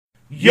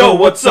Yo,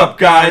 what's up,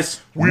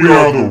 guys? We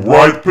are the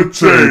Right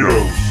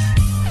Potatoes.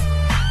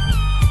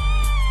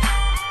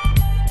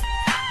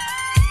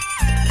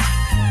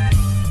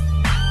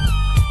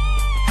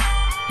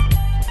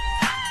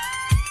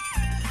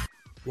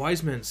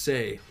 Wise men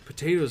say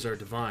potatoes are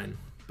divine,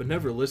 but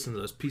never listen to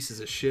those pieces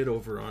of shit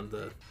over on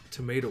the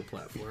tomato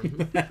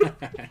platform.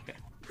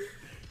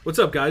 What's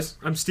up, guys?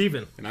 I'm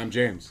Steven. And I'm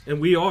James.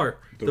 And we are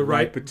the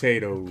Right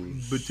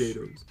Potatoes.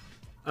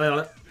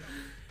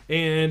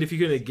 And if you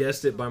couldn't have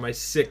guessed it by my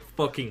sick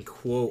fucking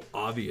quote,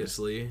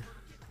 obviously,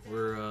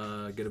 we're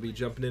going to be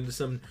jumping into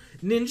some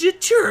Ninja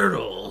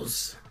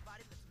Turtles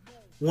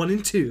 1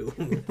 and 2.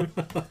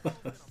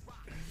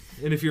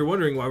 And if you're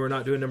wondering why we're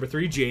not doing number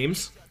 3,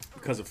 James...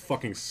 Because it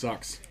fucking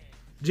sucks.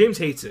 James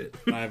hates it.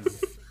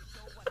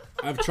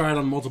 I've tried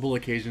on multiple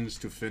occasions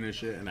to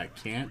finish it, and I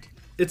can't.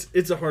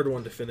 It's a hard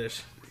one to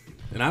finish.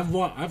 And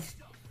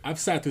I've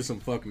sat through some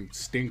fucking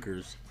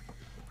stinkers.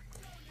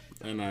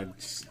 And I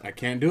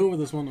can't do it with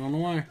this one. I don't know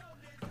why.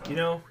 You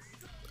know,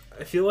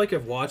 I feel like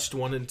I've watched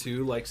 1 and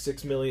 2 like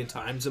 6 million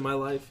times in my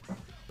life.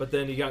 But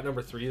then you got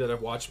number 3 that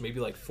I've watched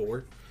maybe like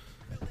 4.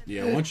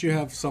 Yeah, once you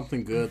have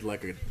something good,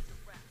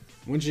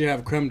 once you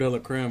have creme de la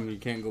creme, you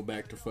can't go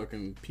back to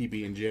fucking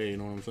PB&J, you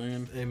know what I'm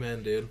saying?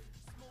 Amen, dude.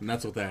 And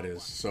that's what that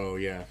is. So,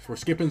 yeah, we're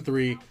skipping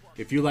 3.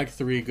 If you like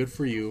 3, good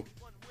for you.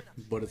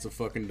 But it's a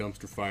fucking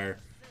dumpster fire.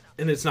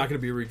 And it's not going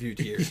to be reviewed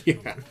here.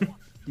 Yeah.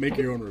 Make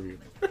your own review.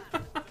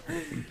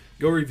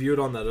 Go review it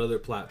on that other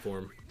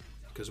platform.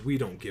 Because we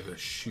don't give a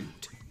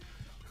shoot.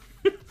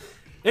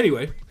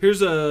 Anyway,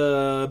 here's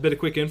a bit of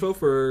quick info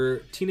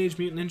for Teenage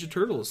Mutant Ninja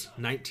Turtles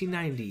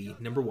 1990,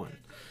 number 1.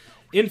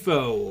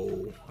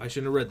 Info. I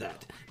shouldn't have read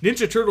that.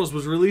 Ninja Turtles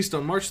was released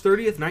on March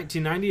 30th,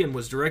 1990 and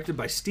was directed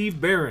by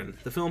Steve Barron.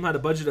 The film had a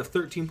budget of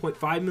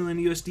 13.5 million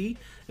USD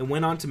and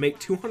went on to make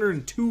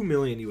 202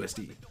 million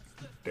USD.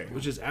 Damn.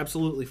 Which is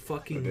absolutely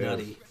fucking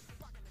nutty.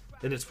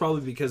 And it's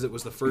probably because it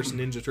was the first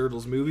Ninja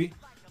Turtles movie,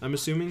 I'm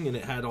assuming, and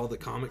it had all the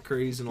comic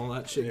craze and all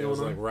that shit going on. It was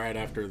like right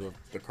after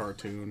the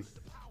cartoon,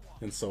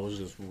 and so it was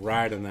just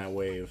riding that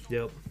wave.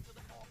 Yep.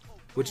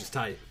 Which is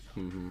tight.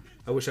 Mm-hmm.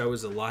 I wish I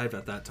was alive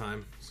at that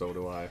time. So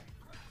do I.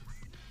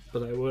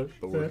 But I would.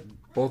 But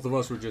both of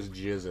us were just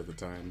jizz at the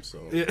time,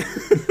 so. Yeah.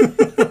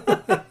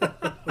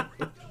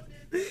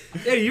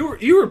 Hey,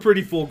 you were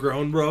pretty full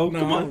grown, bro. No,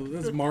 come on. It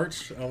was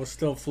March. I was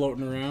still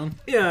floating around.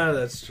 Yeah,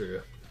 that's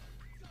true.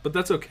 But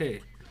that's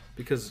okay.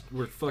 Because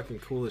we're fucking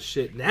cool as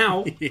shit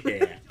now.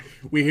 Yeah.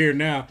 We here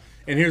now.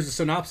 And here's the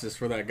synopsis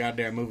for that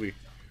goddamn movie.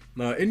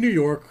 In New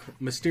York,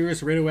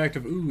 mysterious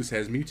radioactive ooze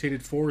has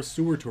mutated 4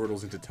 sewer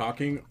turtles into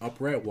talking,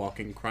 upright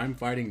walking,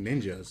 crime-fighting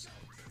ninjas.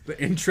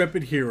 The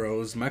intrepid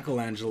heroes,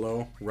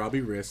 Michelangelo,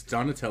 Robbie Rist,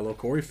 Donatello,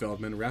 Corey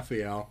Feldman,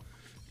 Raphael,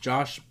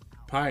 Josh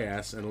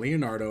Pias, and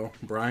Leonardo,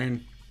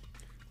 Brian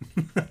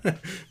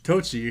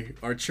Tochi,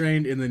 are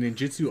trained in the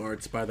ninjutsu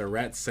arts by the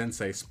rat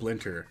sensei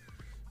Splinter.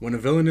 When a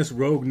villainous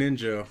rogue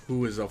ninja,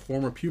 who is a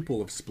former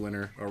pupil of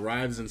Splinter,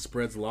 arrives and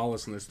spreads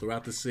lawlessness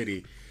throughout the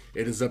city,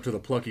 it is up to the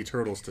plucky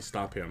turtles to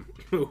stop him.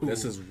 Ooh.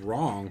 This is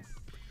wrong.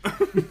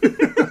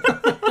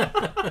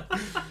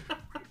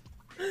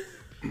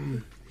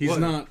 He's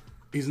not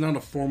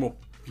a former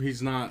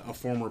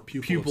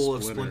pupil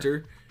of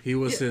Splinter. He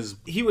was his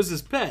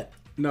pet.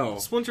 No.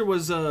 Splinter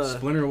was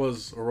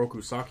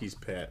Oroku Saki's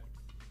pet.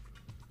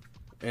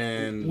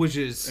 And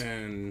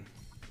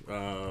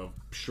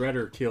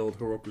Shredder killed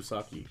Oroku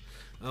Saki.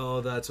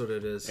 Oh, that's what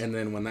it is. And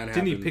then when that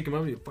happened, didn't he pick him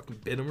up and he fucking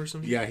bit him or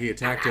something? Yeah, he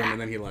attacked him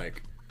and then he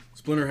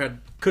Splinter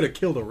could have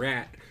killed a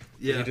rat.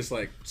 Yeah. He just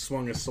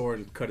swung his sword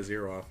and cut his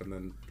ear off and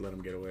then let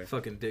him get away.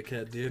 Fucking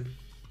dickhead, dude.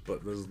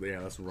 But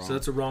that's wrong. So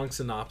that's a wrong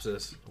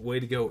synopsis. Way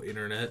to go,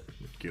 internet.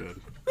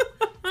 Good.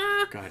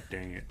 God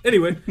dang it.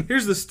 Anyway,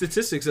 here's the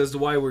statistics as to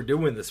why we're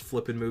doing this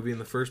flippin' movie in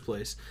the first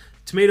place.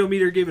 Tomato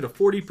meter gave it a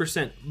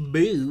 40%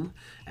 boo.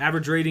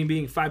 Average rating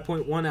being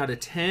 5.1 out of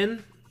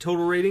 10.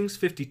 Total ratings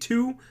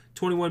 52.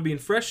 21 being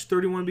fresh,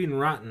 31 being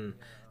rotten.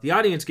 The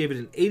audience gave it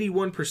an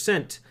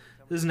 81%.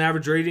 This is an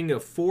average rating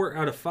of 4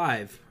 out of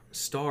 5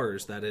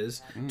 stars, that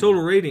is.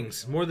 Total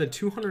ratings, more than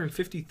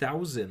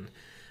 250,000.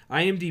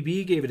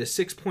 IMDb gave it a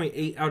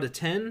 6.8 out of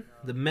 10.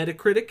 The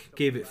Metacritic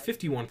gave it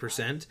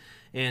 51%.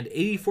 And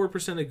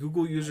 84% of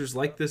Google users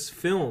liked this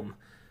film.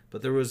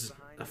 But there was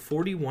a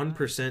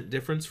 41%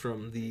 difference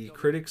from the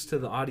critics to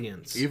the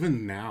audience.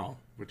 Even now,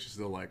 which is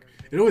still it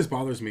always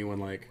bothers me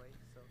when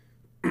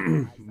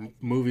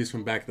movies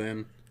from back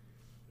then,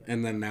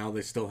 and then now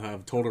they still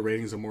have total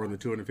ratings of more than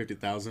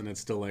 250,000. It's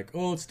still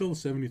it's still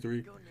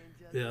 73.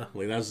 Yeah.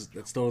 That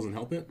still doesn't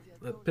help it.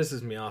 That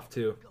pisses me off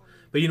too.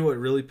 But you know what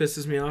really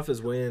pisses me off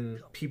is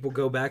when people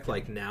go back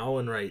now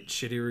and write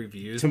shitty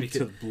reviews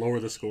to lower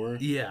the score.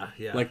 Yeah.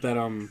 Like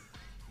that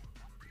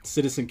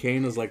Citizen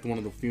Kane was one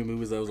of the few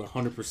movies that was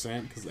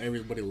 100% because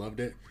everybody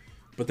loved it.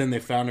 But then they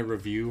found a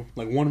review,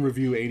 one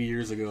review 80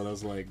 years ago that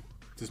was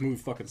this movie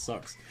fucking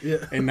sucks.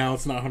 Yeah. And now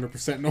it's not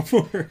 100% no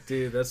more.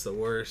 Dude, that's the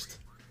worst.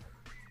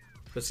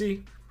 But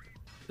see,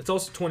 it's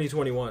also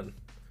 2021.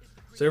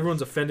 So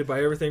everyone's offended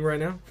by everything right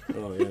now.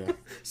 Oh yeah.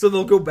 So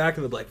they'll go back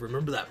and they'll be like,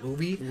 "Remember that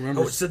movie?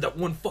 Remember- Oh, it said that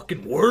one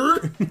fucking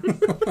word.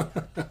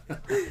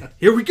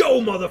 Here we go,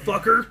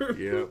 motherfucker."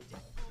 Yep.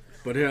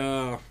 But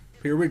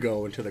here we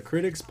go into the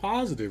critics'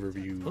 positive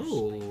reviews.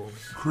 Oh,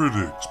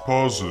 Critics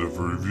positive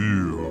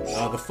reviews.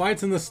 The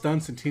fights and the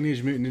stunts in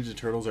Teenage Mutant Ninja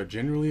Turtles are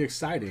generally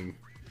exciting,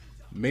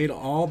 made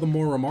all the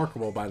more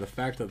remarkable by the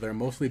fact that they're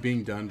mostly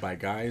being done by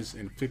guys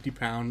in 50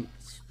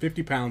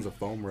 pounds of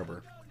foam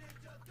rubber.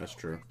 That's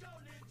true.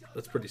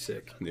 that's pretty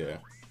sick. Yeah.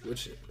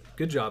 Which,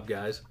 good job,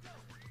 guys.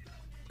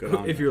 Good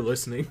on If you. you're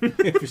listening.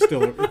 if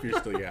you're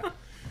still, yeah.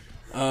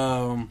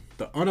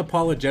 The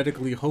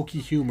unapologetically hokey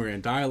humor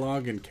and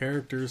dialogue and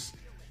characters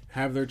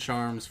have their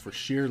charms for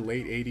sheer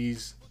late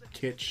 80s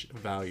kitsch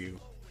value.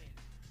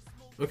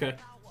 Okay,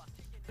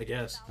 I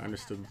guess. I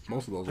understood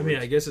most of those I words. mean,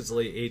 I guess it's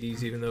late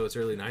 80s, even though it's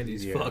early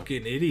 90s. Yeah.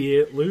 Fucking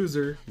idiot,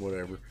 loser.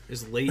 Whatever.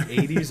 Is late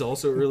 80s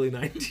also early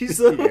 90s,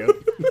 though?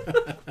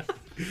 Yep.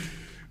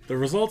 The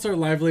results are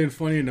lively and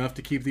funny enough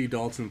to keep the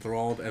adults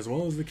enthralled as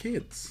well as the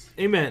kids.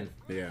 Amen.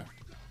 Yeah.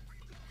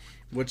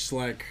 Which,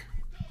 like,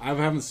 I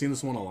haven't seen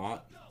this one a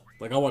lot.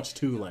 Like, I watched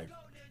 2, like,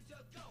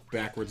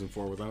 backwards and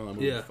forwards. I don't know,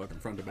 movie Yeah. fucking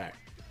front to back.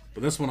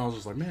 But this one, I was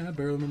just like, man, I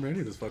barely remember any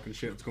of this fucking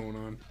shit that's going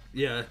on.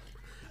 Yeah.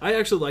 I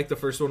actually like the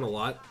first one a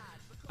lot.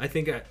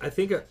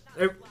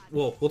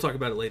 Well, we'll talk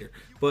about it later.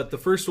 But the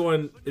first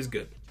one is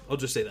good. I'll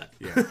just say that.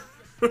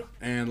 Yeah.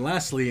 And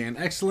lastly, an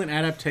excellent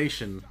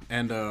adaptation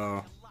and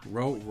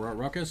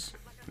ruckus.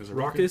 Is it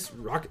Raucous?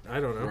 I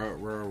don't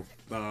know.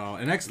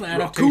 An excellent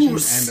adaptation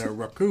Raucous. and a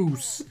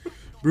raucous,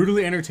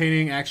 brutally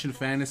entertaining action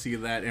fantasy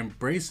that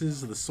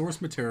embraces the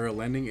source material,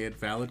 lending it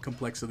valid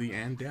complexity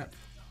and depth.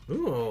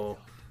 Oh,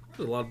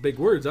 there's a lot of big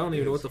words. I don't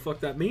even know what the fuck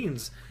that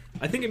means.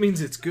 I think it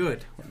means it's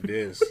good. It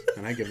is,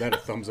 and I give that a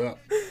thumbs up.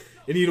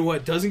 And you know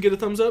what doesn't get a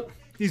thumbs up?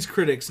 These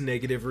critics'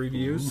 negative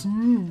reviews.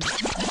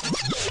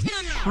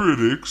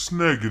 Critics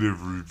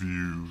negative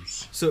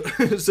reviews. So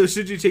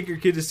should you take your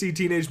kid to see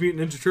Teenage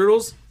Mutant Ninja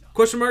Turtles?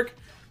 Question mark?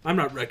 I'm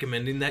not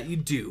recommending that you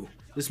do.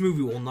 This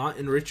movie will not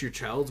enrich your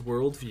child's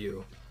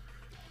worldview.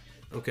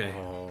 Okay.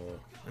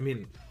 I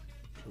mean,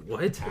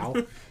 what? How?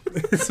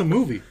 It's a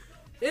movie.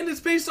 And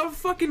it's based off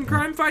fucking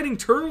crime-fighting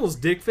turtles,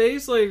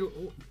 dickface. Like,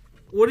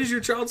 what is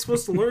your child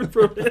supposed to learn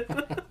from it?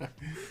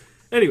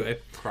 Anyway.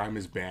 Crime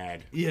is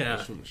bad.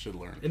 Yeah. Should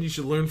learn. And you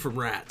should learn from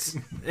rats.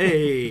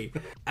 Hey.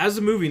 As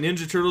a movie,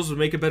 Ninja Turtles would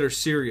make a better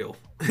cereal.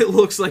 It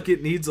looks like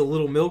it needs a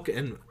little milk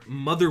and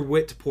mother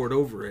wit poured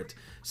over it.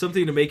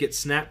 Something to make it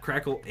snap,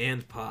 crackle,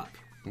 and pop.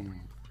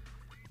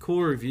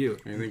 Cool review.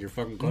 You think you're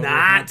fucking clever?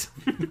 Not.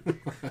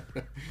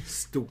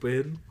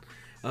 Stupid.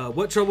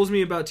 What troubles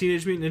me about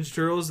Teenage Mutant Ninja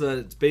Turtles is that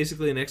it's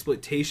basically an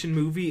exploitation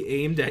movie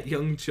aimed at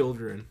young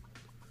children.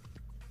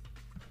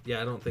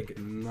 Yeah, I don't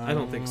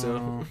think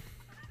so.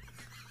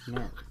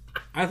 No.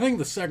 I think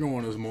the second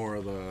one is more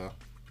of the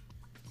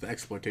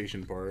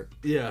exploitation part.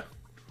 Yeah.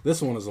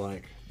 This one is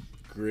like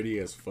gritty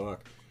as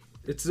fuck.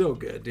 It's so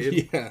good,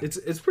 dude. Yeah.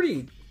 It's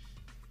pretty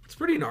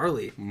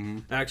gnarly,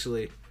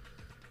 actually.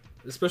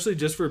 Especially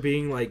just for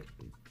being like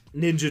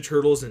Ninja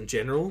Turtles in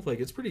general. Like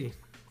it's pretty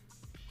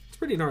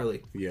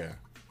gnarly. Yeah.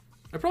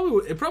 It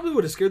probably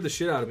would have scared the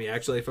shit out of me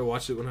actually if I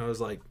watched it when I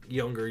was like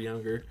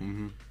younger.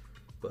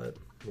 But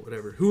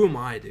whatever. Who am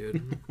I,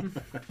 dude?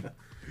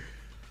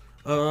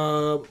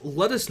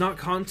 Let us not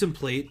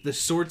contemplate the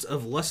sorts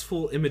of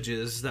lustful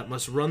images that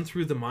must run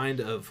through the mind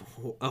of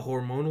a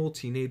hormonal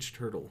teenage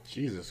turtle.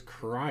 Jesus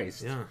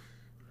Christ. Yeah.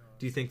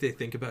 Do you think they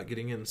think about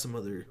getting in some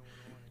other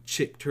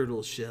chick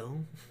turtle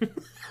shell?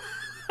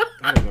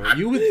 I don't know.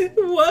 You would.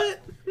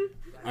 What?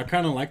 I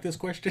kind of like this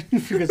question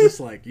because it's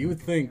like you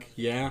would think,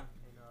 yeah,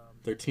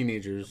 they're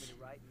teenagers.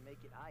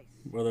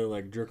 Were they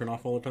like jerking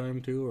off all the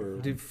time too, or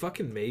Dude,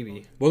 fucking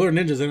maybe. well, they're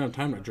ninjas. They don't have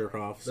time to jerk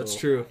off. So. That's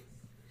true.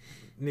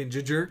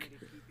 Ninja jerk.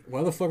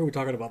 Why the fuck are we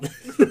talking about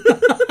this?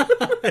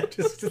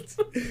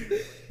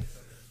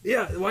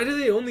 Yeah, why do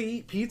they only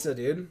eat pizza,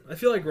 dude? I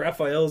feel like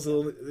Raphael's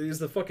he's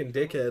the fucking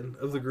dickhead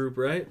of the group,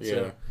 right? Yeah.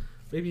 So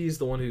maybe he's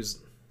the one he's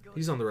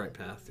on the right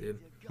path, dude.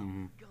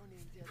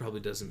 He probably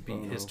doesn't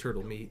beat his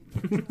turtle meat.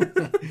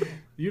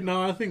 You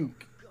know, I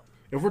think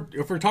if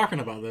we're talking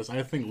about this,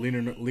 I think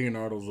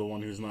Leonardo's the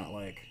one who's not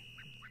like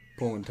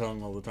pulling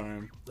tongue all the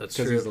time. That's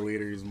because true. he's the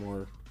leader. He's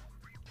more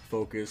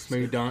focused.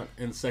 Maybe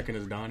and second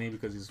is Donnie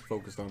because he's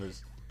focused on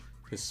his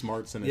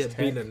smarts and his tech.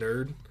 Being a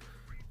nerd.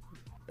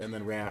 And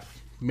then Raph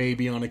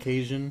maybe on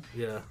occasion.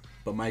 Yeah.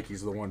 But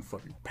Mikey's the one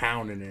fucking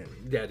pounding it.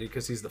 Yeah, dude,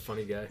 because he's the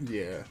funny guy.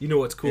 Yeah. You know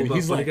what's cool And about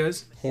he's funny like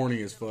guys?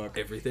 horny as fuck.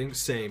 Everything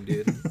same,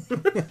 dude.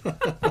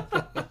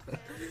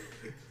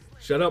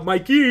 Shout out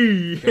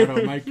Mikey. Shout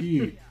out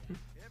Mikey.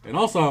 And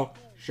also,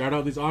 shout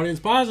out these audience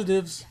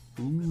positives.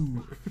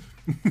 Ooh.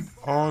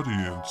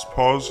 Audience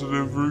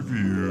positive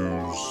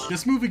reviews.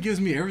 This movie gives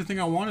me everything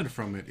I wanted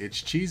from it.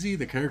 It's cheesy,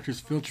 the characters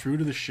feel true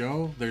to the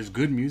show, there's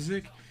good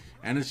music,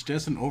 and it's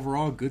just an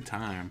overall good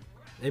time.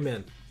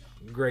 Amen.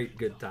 Great,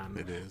 good time.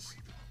 It is.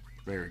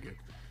 Very good.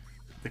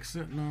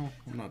 Except, no,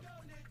 I'm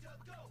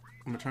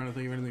not trying to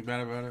think of anything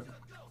bad about it.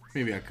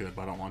 Maybe I could,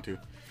 but I don't want to.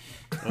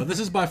 This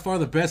is by far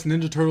the best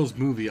Ninja Turtles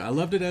movie. I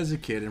loved it as a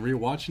kid, and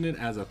rewatching it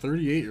as a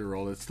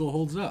 38-year-old, it still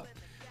holds up.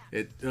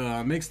 It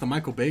makes the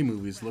Michael Bay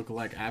movies look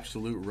like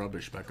absolute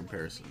rubbish by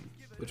comparison.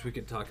 Which we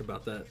can talk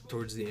about that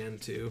towards the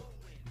end too.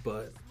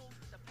 But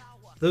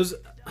those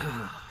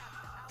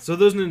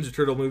those Ninja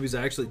Turtle movies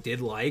I actually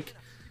did like,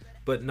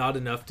 but not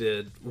enough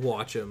to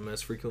watch them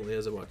as frequently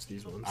as I watch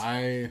these ones.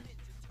 I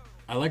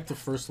liked the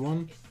first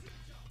one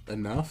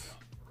enough,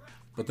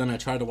 but then I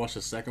tried to watch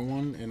the second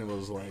one, and it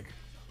was like,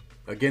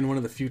 again, one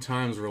of the few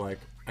times where like,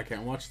 I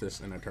can't watch this,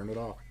 and I turned it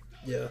off.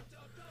 Yeah.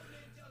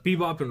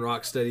 Bebop and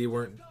Rocksteady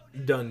weren't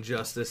done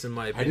justice in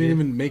my opinion. I didn't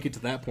even make it to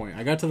that point.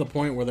 I got to the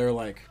point where they're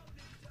like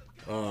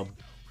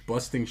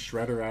busting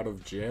Shredder out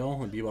of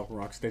jail, and Bebop and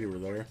Rocksteady were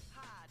there.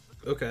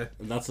 Okay.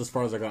 And that's as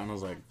far as I got, and I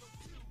was like,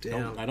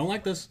 damn. I don't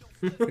like this.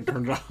 And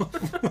turned it off.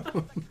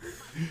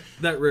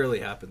 That rarely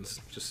happens,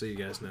 just so you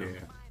guys know. Yeah.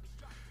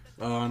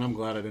 And I'm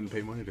glad I didn't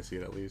pay money to see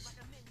it at least.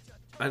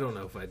 I don't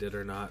know if I did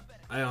or not.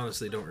 I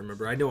honestly don't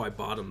remember. I know I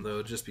bought them,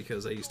 though, just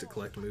because I used to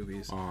collect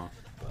movies.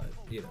 But,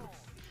 you know.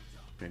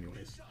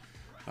 Anyways.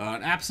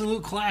 An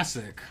absolute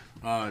classic.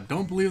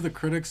 Don't believe the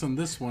critics on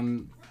this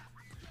one.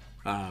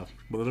 Don't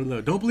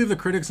believe the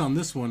critics on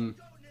this one,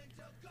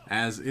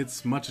 as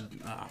it's much.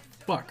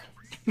 Fuck.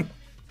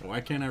 Why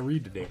can't I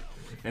read today?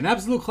 An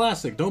absolute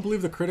classic. Don't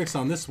believe the critics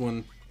on this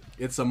one.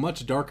 It's a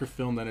much darker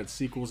film than its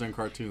sequels and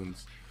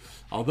cartoons.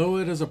 Although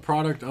it is a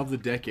product of the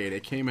decade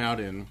it came out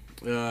in,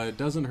 it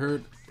doesn't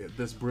hurt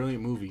this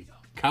brilliant movie.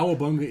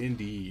 Cowabunga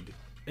indeed.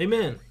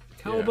 Amen.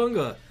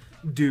 Cowabunga,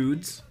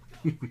 dudes.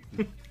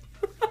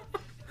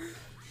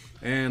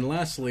 And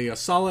lastly, a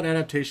solid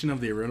adaptation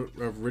of the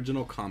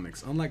original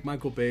comics. Unlike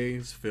Michael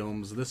Bay's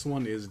films, this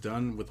one is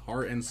done with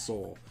heart and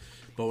soul,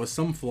 but with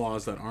some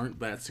flaws that aren't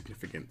that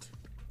significant.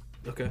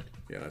 Okay.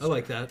 Yeah, I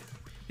like that.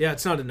 Yeah,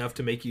 it's not enough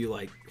to make you,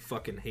 like,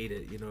 fucking hate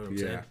it, you know what I'm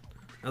saying? Yeah.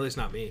 At least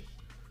not me.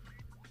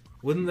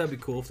 Wouldn't that be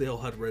cool if they all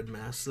had red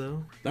masks,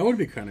 though? That would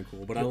be kind of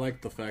cool, but I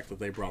like the fact that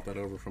they brought that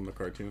over from the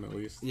cartoon, at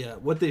least. Yeah,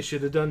 what they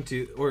should have done,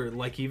 too, or,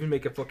 like, even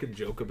make a fucking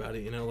joke about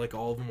it, you know? Like,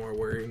 all of them are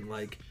wearing,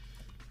 like,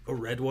 a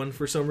red one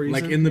for some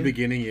reason. Like, in the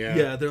beginning, yeah.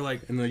 Yeah, they're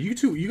like... And the you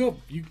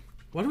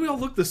why do we all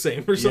look the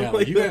same or something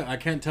like that? I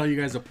can't tell you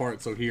guys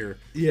apart, so here.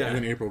 Yeah. And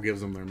then April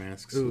gives them their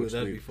masks. Ooh,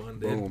 that'd be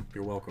fun, dude. Boom,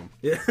 you're welcome.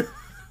 Yeah.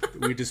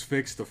 We just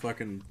fixed the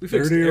fucking We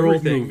fixed 30-year-old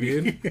everything,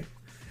 movie. dude.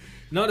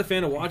 Not a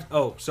fan of watch...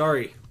 Oh,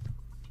 sorry.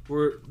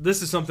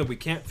 This is something we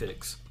can't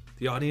fix.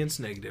 The audience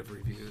negative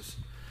reviews.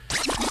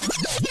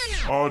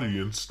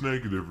 Audience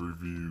negative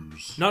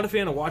reviews. Not a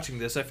fan of watching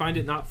this. I find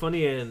it not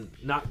funny and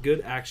not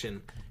good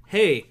action.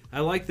 Hey,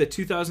 I like the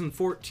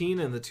 2014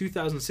 and the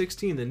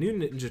 2016. The new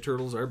Ninja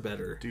Turtles are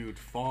better. Dude,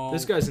 fall.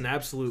 This guy's an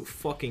absolute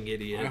fucking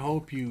idiot. I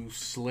hope you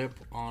slip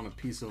on a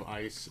piece of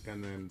ice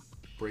and then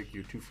break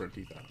your 2 front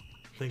teeth out.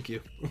 Thank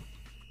you.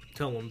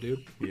 Tell him,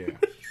 dude. Yeah.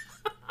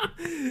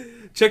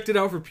 Checked it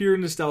out for pure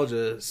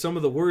nostalgia. Some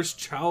of the worst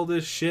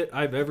childish shit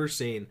I've ever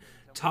seen.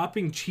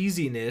 Topping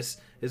cheesiness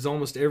is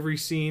almost every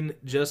scene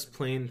just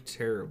plain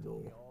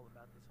terrible.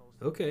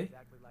 Okay.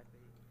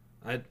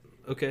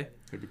 Okay.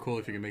 It'd be cool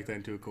if you could make that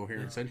into a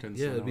coherent sentence.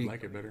 Yeah, and it'd I would be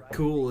like it better.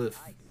 cool if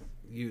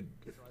you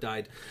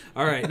died.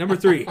 All right, number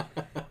 3.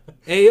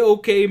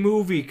 A-OK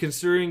movie,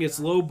 considering its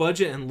low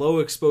budget and low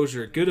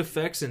exposure, good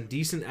effects and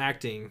decent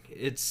acting.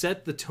 It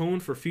set the tone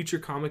for future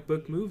comic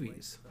book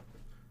movies.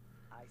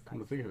 Come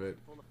to think of it,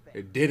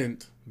 it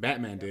didn't.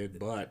 Batman did,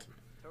 but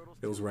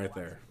it was right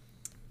there.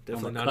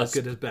 Definitely not as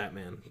good as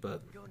Batman,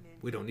 but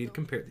we don't need to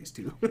compare these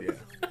two. Yeah.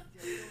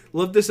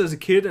 Loved this as a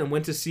kid and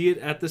went to see it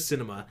at the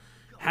cinema.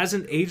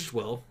 Hasn't aged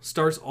well.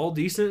 Starts all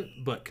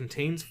decent, but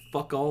contains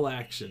fuck all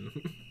action.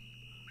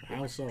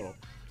 How so?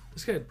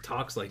 This guy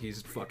talks like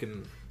he's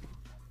fucking...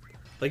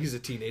 like he's a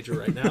teenager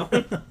right now.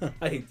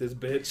 I hate this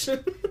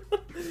bitch.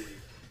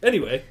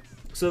 Anyway,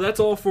 so that's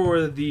all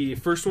for the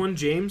first one.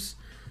 James,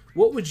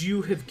 what would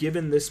you have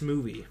given this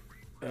movie?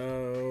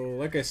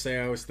 Like I say,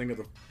 I always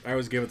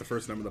give it the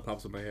first number that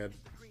pops in my head.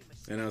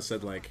 And I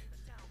said, like...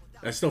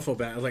 I still feel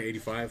bad. I was like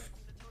 85.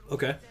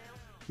 Okay.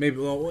 Maybe,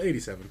 well,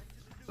 87.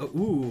 Oh,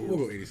 ooh. We'll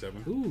go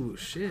 87. Ooh,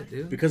 shit,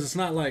 dude. Because it's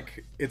not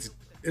like...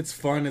 It's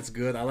fun, it's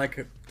good. I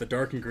like the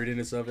dark and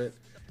grittiness of it.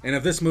 And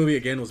if this movie,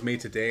 again, was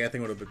made today, I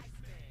think it would have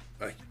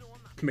been...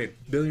 made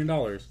 $1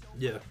 billion.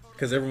 Yeah.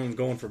 Because everyone's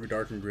going for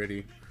dark and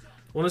gritty.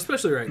 Well,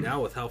 especially right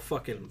now with how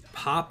fucking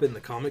pop in the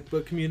comic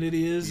book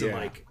community is, and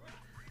like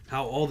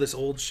how all this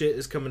old shit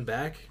is coming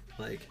back.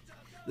 Like,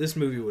 this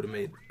movie would have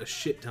made a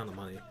shit ton of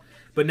money.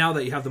 But now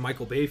that you have the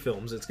Michael Bay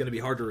films, it's going to be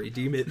hard to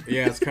redeem it.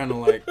 Yeah, it's kind of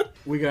like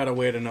we gotta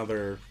wait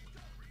another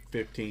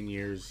 15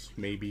 years,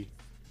 maybe.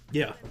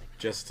 Yeah.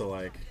 Just to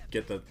like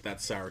get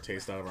that sour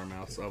taste out of our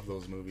mouths of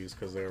those movies,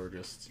 because they were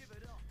just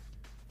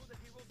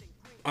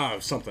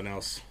something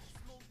else.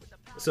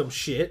 Some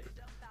shit.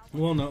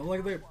 Well, no,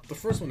 like the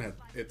first one had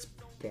its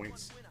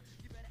points.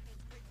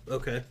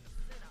 Okay.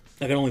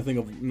 I can only think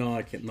of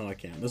I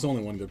can't. There's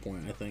only one good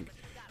point, I think,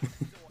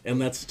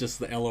 and that's just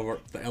the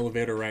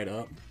elevator ride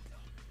up.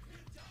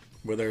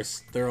 Where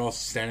they're all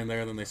standing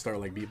there and then they start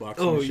like beatboxing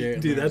Oh, and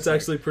shit. dude, And that's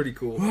actually pretty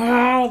cool.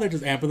 wow, they're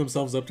just amping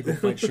themselves up to go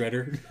fight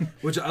Shredder.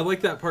 Which I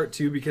like that part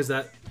too because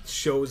that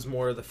shows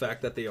more of the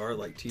fact that they are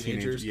like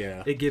teenagers.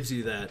 yeah. It gives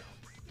you that.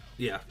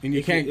 Yeah, And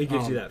you can't. It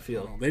gives you that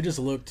feel. They just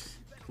looked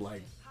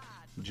like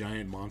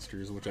giant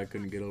monsters, which I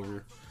couldn't get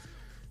over.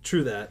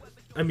 True that.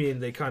 I mean,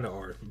 they kind of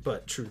are,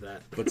 but true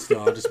that. But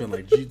still, I've just been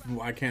like, gee,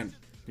 why can't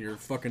you're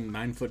fucking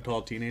 9 foot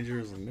tall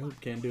teenagers and nope,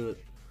 can't do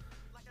it.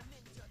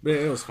 But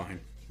it was fine.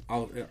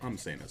 I'm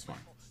saying it's fine.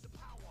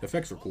 The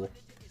effects were cool.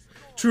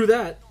 True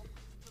that.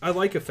 I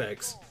like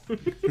effects.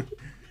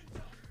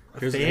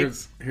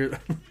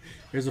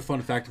 Here's a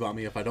fun fact about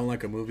me. If I don't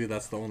like a movie,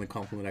 that's the only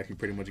compliment I can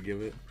pretty much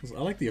give it.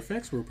 I like the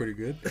effects were pretty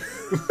good.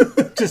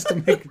 Just to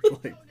make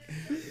it like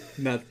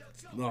not.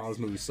 Oh, this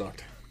movie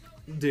sucked.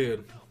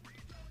 Dude.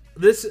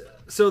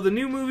 So the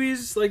new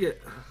movies,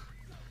 like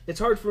it's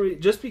hard for me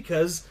just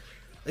because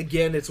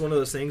again, it's one of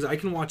those things. I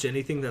can watch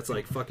anything that's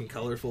like fucking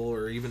colorful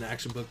or even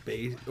action book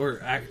based or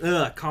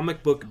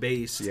comic book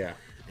based, Yeah,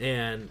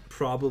 and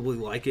probably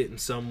like it in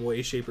some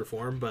way, shape, or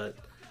form. But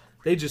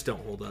they just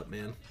don't hold up,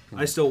 man.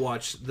 I still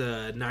watch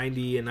the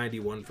 90 and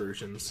 91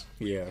 versions.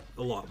 Yeah,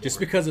 a lot more. just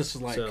because it's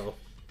like So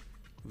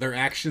their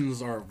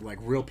actions are like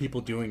real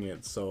people doing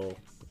it, so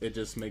it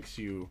just makes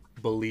you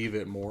believe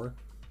it more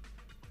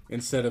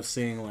instead of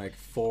seeing like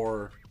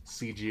 4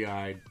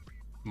 CGI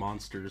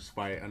monsters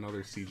fight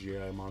another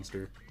CGI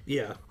monster.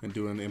 yeah, And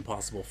doing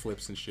impossible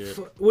flips and shit.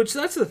 which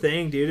that's the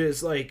thing, dude.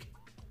 Is like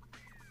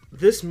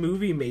this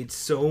movie made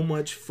so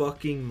much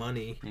fucking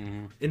money,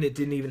 and it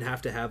didn't even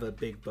have to have a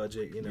big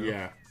budget, you know.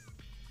 Yeah.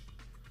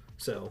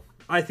 So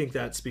I think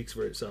that speaks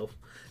for itself.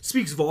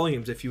 Speaks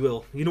volumes, if you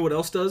will. You know what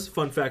else does?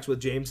 Fun facts with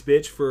James,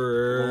 bitch.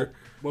 For Well,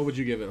 what would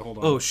you give it? Hold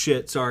on. oh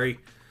shit, sorry.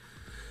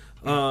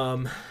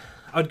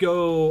 I would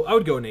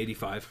go an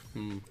 85.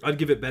 I'd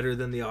give it better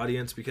than the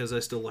audience because I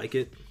still like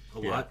it a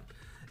lot,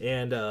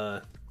 and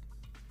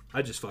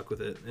I just fuck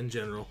with it in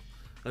general.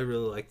 I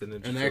really like the Ninja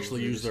And they Turtles actually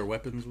movies. used their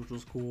weapons, which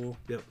was cool.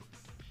 Yep.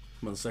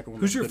 But the second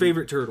one. Who's your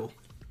favorite turtle?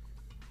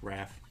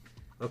 Raph.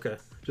 Okay,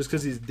 just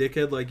because he's a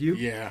dickhead like you?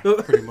 Yeah,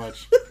 pretty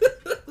much.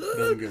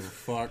 Doesn't give a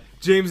fuck.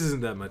 James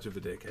isn't that much of a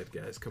dickhead,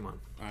 guys. Come on.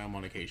 I am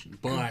on occasion,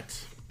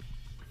 but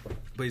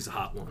He's a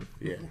hot one.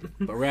 yeah.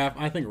 But Raph,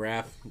 I think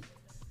Raph.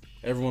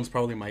 Everyone's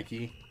probably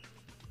Mikey,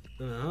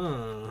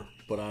 Ah.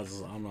 but I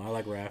don't know. I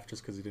like Raph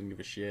just because he didn't give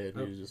a shit.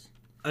 He was just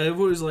I've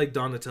always liked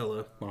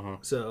Donatello. uh-huh.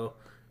 So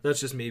that's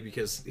just me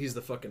because he's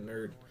the fucking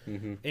nerd.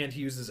 Mm-hmm. And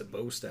he uses a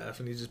bow staff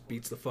and he just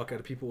beats the fuck out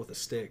of people with a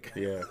stick.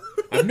 Yeah.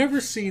 I've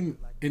never seen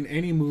in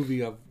any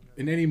movie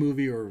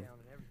or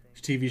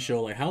TV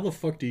show like how the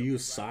fuck do you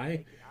use Psy?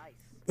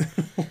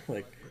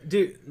 Like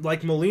Dude,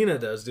 like Melina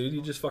does, dude.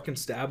 You just fucking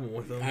stab him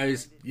with them.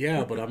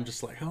 but I'm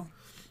just like, how?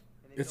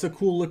 It's a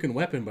cool looking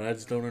weapon, but I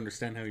just don't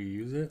understand how you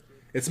use it.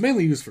 It's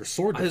mainly used for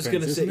sword I defense. was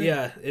gonna say, isn't it?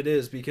 yeah, it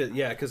is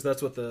because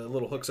that's what the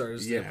little hooks are,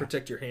 is Yeah. to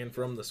protect your hand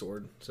from the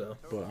sword. So,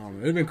 But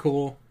it'd been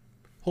cool.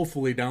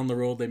 Hopefully down the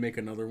road they make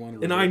another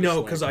one. and I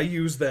know because I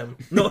use them.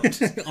 No,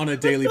 just on a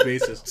daily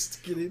basis.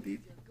 just kidding.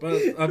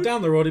 But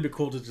down the road it'd be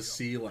cool to just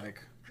see like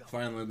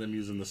finally them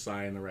using the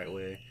Psy in the right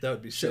way. That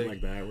would be Shit sick.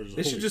 like that.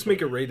 They should just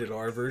make a rated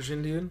R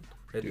version, dude.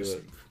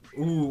 it.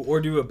 Or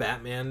do a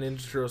Batman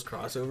Ninja Turtles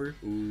crossover.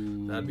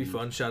 Ooh. That'd be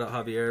fun. Shout out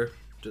Javier.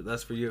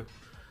 That's for you.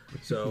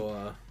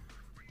 So,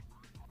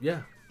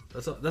 yeah,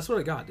 that's what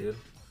I got, dude. Do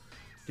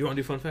you want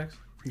to do fun facts?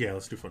 Yeah,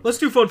 let's do fun. Let's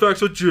do fun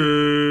facts with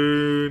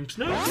James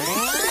now.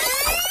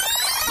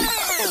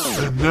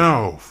 And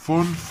now,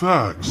 fun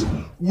facts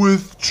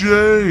with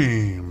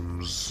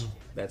James.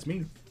 That's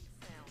me.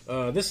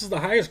 This is the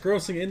highest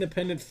grossing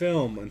independent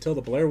film until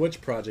the Blair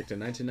Witch Project in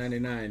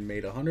 1999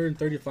 made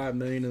 $135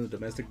 million in the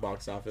domestic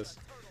box office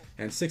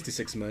and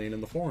 $66 million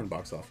in the foreign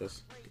box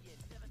office.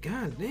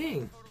 God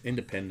dang.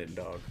 Independent,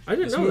 dog. I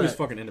didn't this know movie's that.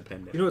 fucking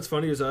independent. You know what's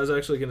funny is I was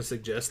actually going to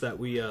suggest that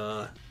we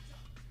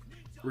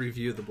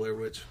review the Blair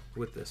Witch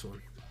with this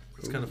one.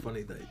 It's kind of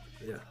funny that,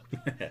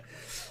 yeah.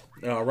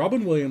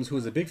 Robin Williams, who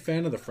is a big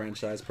fan of the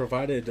franchise,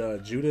 provided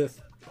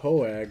Judith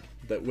Hoag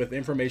with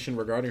information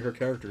regarding her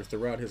character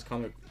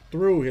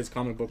through his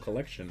comic book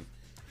collection.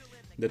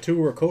 The two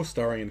were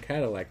co-starring in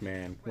Cadillac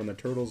Man when the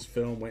Turtles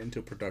film went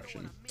into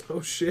production. Oh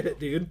shit,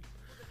 dude.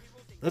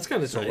 That's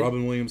kind of So tight.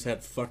 Robin Williams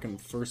had fucking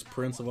first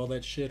prints of all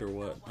that shit, or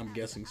what? I'm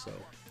guessing so.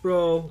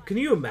 Bro, can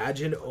you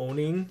imagine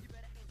owning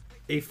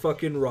a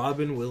fucking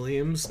Robin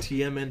Williams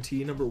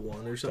TMNT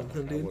 #1 or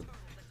something, dude?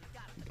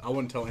 I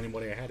wouldn't tell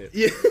anybody I had it.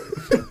 Yeah.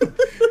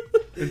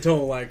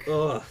 until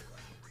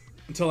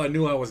I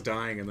knew I was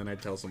dying, and then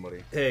I'd tell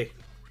somebody. Hey,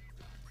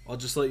 I'll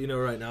just let you know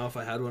right now, if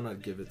I had one,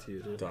 I'd give it to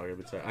you, dude. Dog,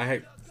 every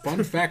time.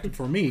 Fun fact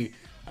for me,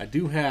 I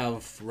do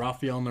have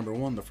Raphael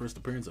 #1, the first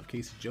appearance of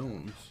Casey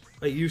Jones.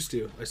 I used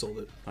to. I sold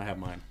it. I have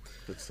mine.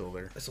 It's still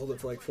there. I sold it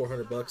for like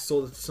 $400.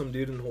 Sold it to some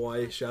dude in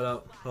Hawaii. Shout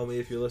out, homie,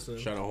 if you're listening.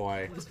 Shout out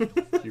Hawaii.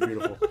 You're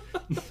beautiful.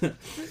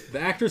 The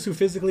actors who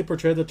physically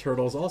portrayed the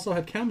Turtles also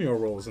had cameo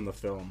roles in the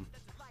film.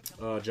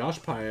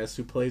 Josh Pius,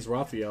 who plays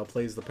Raphael,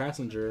 plays the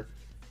passenger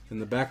in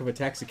the back of a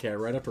taxi cab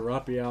right after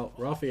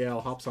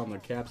Raphael hops on the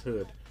cab's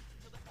hood.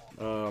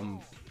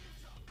 McCann?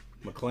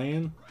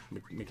 I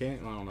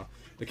don't know.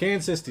 McCann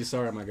Sisti,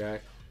 sorry, my guy,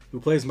 who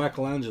plays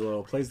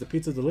Michelangelo, plays the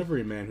pizza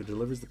delivery man who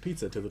delivers the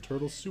pizza to the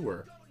turtle's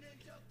sewer.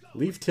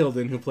 Leif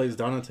Tilden, who plays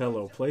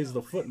Donatello, plays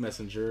the foot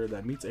messenger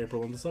that meets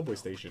April in the subway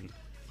station.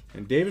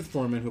 And David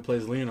Foreman, who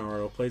plays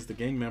Leonardo, plays the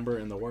gang member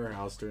in the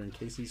warehouse during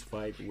Casey's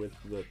fight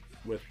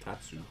with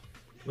Tatsu.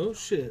 Oh,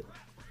 shit.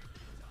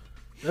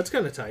 That's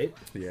kind of tight.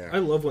 Yeah. I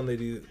love when they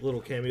do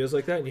little cameos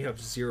like that and you have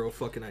zero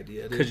fucking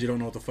idea. Because you don't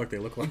know what the fuck they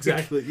look like.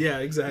 Exactly. Yeah,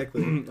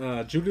 exactly.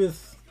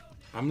 Judith,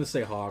 I'm going to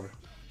say Hogg.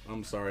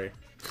 I'm sorry.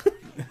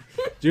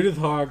 Judith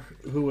Hogg,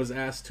 who was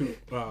asked to...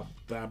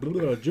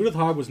 Judith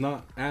Hogg was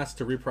not asked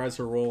to reprise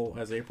her role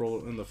as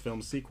April in the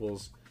film's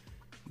sequels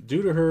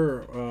due to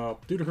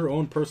her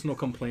own personal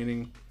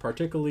complaining,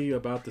 particularly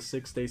about the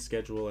 6-day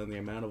schedule and the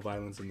amount of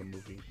violence in the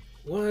movie.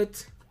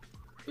 What?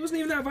 It wasn't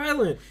even that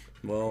violent.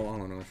 Well, I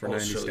don't know. For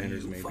 90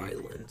 standards, maybe.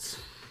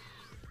 Violence.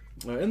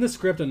 In the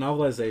script and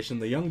novelization,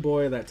 the young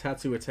boy that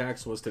Tatsu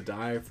attacks was to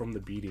die from the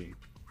beating.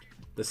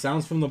 The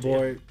sounds of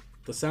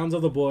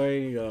the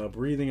boy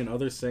breathing and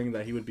others saying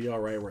that he would be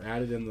alright were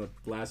added in the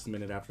last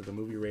minute after the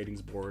movie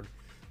ratings board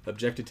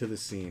objected to the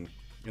scene.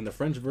 In the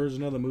French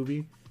version of the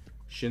movie,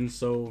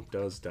 Shinso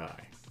does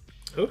die.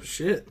 Oh,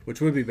 shit. Which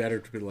would be better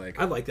to be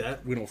like... I like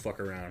that. We don't fuck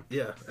around.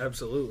 Yeah,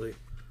 absolutely.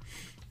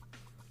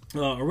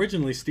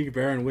 Originally, Steve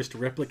Barron wished to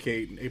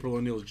replicate April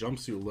O'Neil's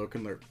jumpsuit look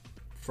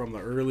from the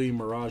early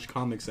Mirage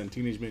Comics and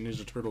Teenage Mutant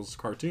Ninja Turtles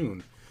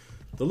cartoon.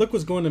 The look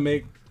was going to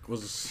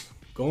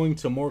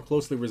more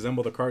closely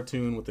resemble the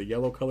cartoon with the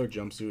yellow-colored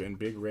jumpsuit and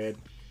big red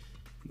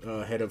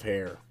head of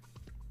hair.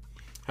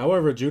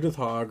 However, Judith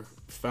Hogg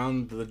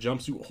found the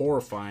jumpsuit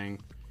horrifying,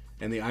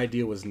 and the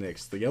idea was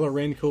nixed. The yellow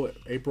raincoat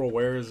April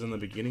wears in the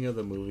beginning of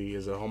the movie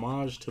is a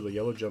homage to the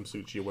yellow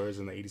jumpsuit she wears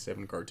in the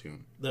 87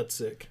 cartoon. That's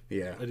sick.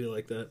 Yeah. I do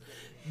like that.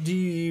 Who do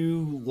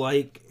you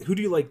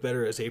like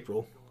better as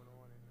April?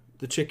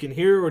 The chick in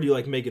here, or do you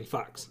like Megan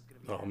Fox?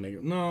 Oh,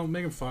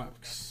 Megan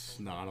Fox.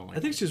 No, I don't like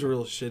I think she's a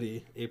real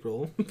shitty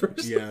April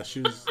person. Yeah,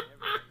 she was...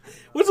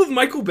 What's with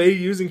Michael Bay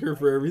using her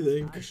for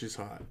everything? Because she's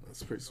hot.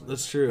 That's pretty sweet.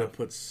 That's true.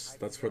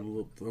 That's for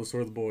those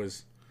are the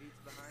boys.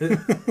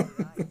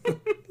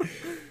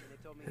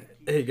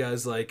 Hey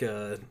guys,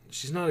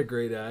 she's not a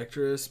great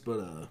actress,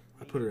 but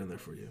I put her in there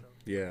for you.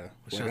 Yeah.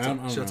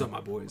 Shuts up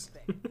my boys.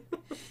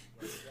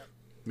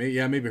 Maybe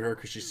her,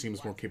 because she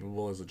seems more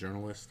capable as a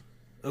journalist.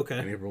 Okay.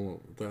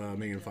 And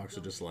Megan Fox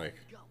was just like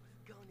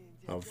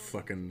a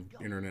fucking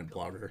internet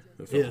blogger.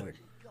 It felt like.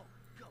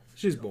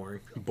 She's boring.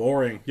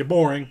 Boring. You're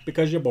boring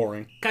because you're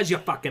boring. Because you're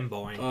fucking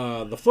boring.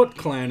 The Foot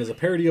Clan is a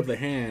parody of the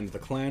Hand, the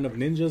clan of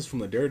ninjas from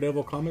the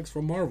Daredevil comics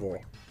from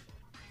Marvel.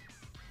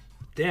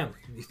 Damn,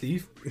 you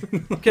thief.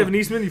 Kevin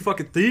Eastman, you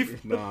fucking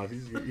thief. Nah,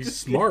 he's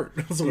smart.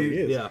 That's what he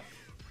is. Yeah.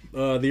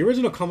 The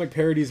original comic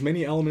parodies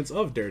many elements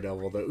of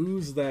Daredevil. The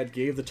ooze that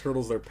gave the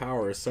turtles their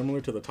power is similar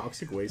to the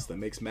toxic waste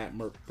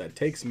that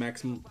takes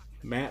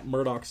Matt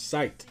Murdock's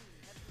sight,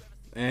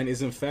 and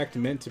is in fact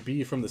meant to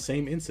be from the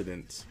same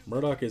incident.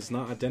 Murdock is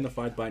not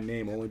identified by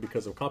name only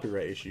because of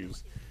copyright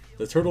issues.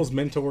 The turtles'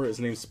 mentor is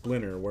named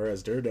Splinter,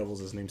 whereas Daredevil's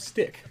is named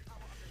Stick.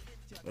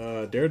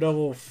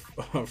 Daredevil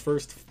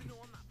first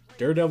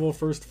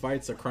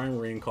fights a crime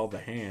ring called the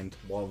Hand,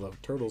 while the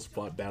turtles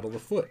fought Battle the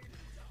Foot.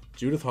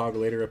 Judith Hogg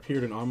later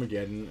appeared in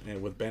Armageddon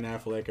and with Ben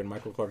Affleck and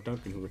Michael Clark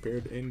Duncan, who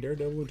appeared in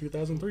Daredevil in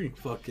 2003.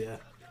 Fuck yeah.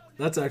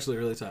 That's actually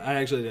really tight. I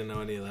actually didn't know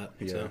any of that.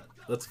 Yeah. So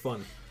that's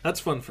fun. That's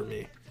fun for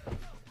me.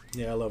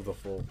 Yeah, I love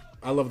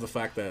the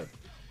fact that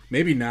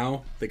maybe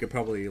now they could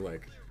probably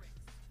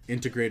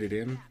integrate it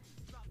in.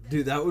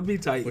 Dude, that would be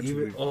tight.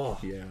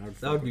 Yeah,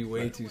 that would be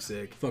way too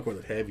sick. Fuck with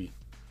it heavy.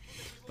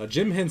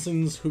 Jim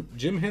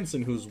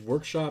Henson, whose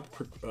workshop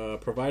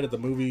provided the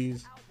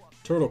movie's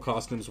turtle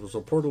costumes, was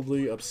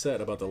reportedly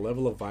upset about the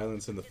level of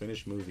violence in the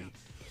finished movie.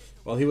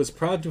 While he was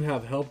proud to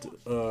have helped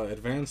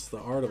advance the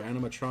art of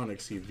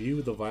animatronics, he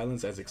viewed the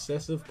violence as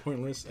excessive,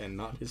 pointless, and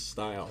not his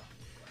style.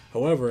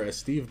 However, as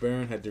Steve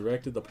Barron had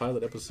directed the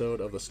pilot episode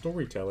of The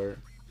Storyteller,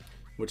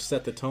 which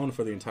set the tone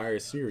for the entire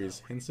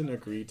series, Henson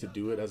agreed to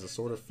do it as a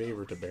sort of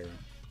favor to Barron.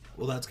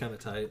 Well, that's kind of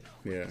tight.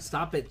 Yeah.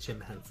 Stop it,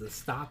 Jim Henson.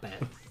 Stop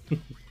it.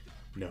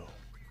 No.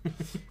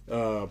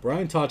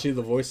 Brian Tocci,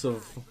 the voice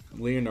of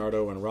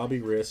Leonardo, and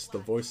Robbie Riss, the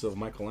voice of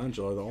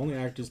Michelangelo, are the only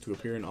actors to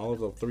appear in all of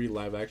the 3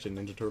 live-action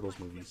Ninja Turtles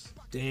movies.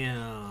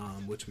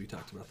 Damn, which we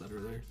talked about that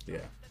earlier.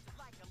 Yeah.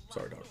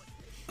 Sorry, dog.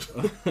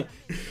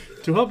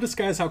 To help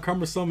disguise how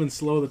cumbersome and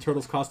slow the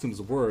Turtles'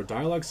 costumes were,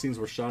 dialogue scenes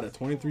were shot at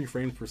 23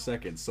 frames per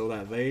second, so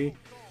that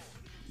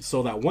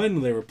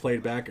when they were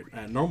played back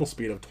at normal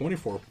speed of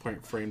 24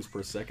 frames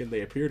per second,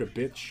 they appeared a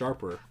bit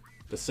sharper.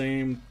 The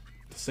same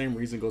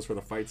reason goes for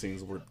the fight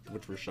scenes,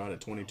 which were shot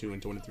at 22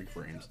 and 23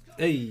 frames.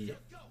 Hey,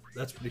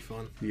 that's pretty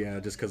fun.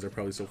 Yeah, just because they're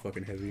probably so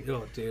fucking heavy.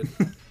 Oh, dude.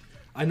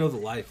 I know the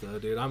life, though,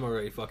 dude. I'm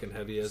already fucking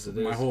heavy as it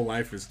is. My whole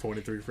life is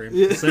 23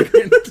 frames per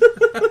second.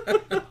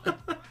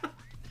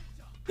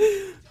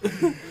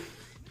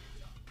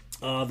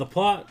 The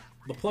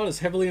plot is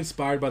heavily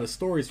inspired by the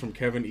stories from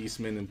Kevin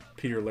Eastman and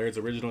Peter Laird's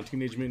original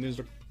Teenage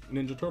Mutant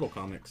Ninja Turtle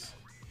comics.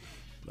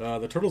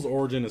 The Turtles'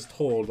 origin is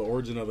told. The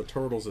origin of the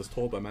Turtles is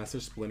told by Master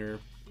Splinter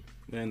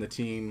and the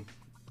team.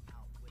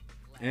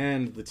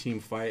 And the team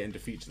fight and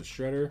defeat the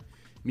Shredder.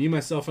 Me,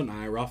 Myself, and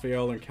I,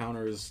 Raphael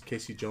encounters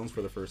Casey Jones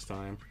for the first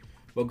time.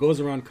 What goes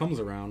around comes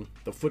around.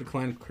 The Foot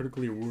Clan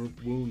critically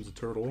wounds the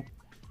Turtle.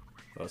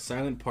 A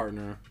silent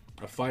partner.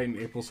 A fight in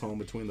April's home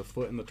between the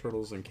Foot and the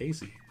Turtles and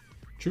Casey.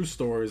 True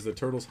story is the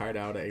Turtles hide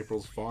out at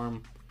April's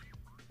farm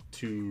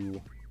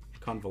to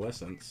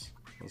convalescence.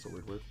 That's a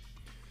weird word.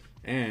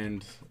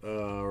 And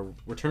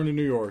return to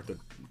New York.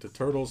 The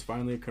Turtles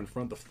finally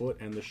confront the Foot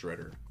and the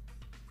Shredder.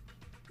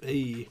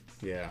 Hey.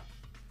 Yeah.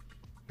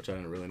 Which I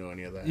didn't really know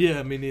any of that.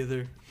 Yeah, me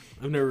neither.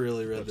 I've never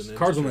really read the Ninja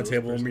Cards on the Turtles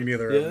Table, personally. me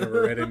neither. Yeah. I've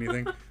never read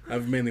anything.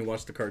 I've mainly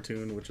watched the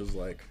cartoon, which was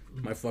like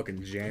my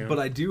fucking jam. But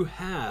I do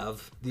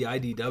have the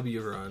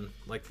IDW run,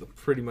 like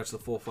pretty much the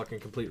full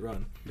fucking complete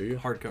run. Do you?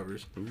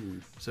 Hardcovers.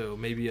 Ooh. So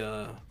maybe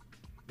I'll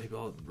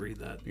read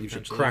that. You should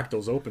eventually. crack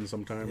those open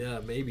sometime. Yeah,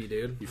 maybe,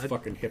 dude. You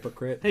fucking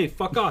hypocrite. Hey,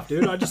 fuck off,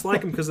 dude. I just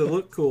like them because they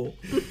look cool.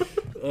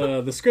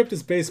 The script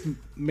is based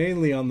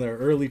mainly on the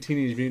early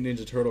Teenage Mutant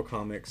Ninja Turtle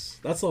comics.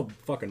 That's a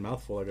fucking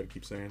mouthful, I gotta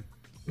keep saying.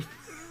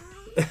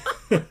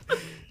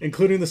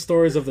 Including the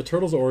stories of the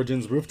Turtles'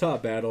 origins,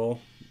 rooftop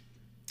battle,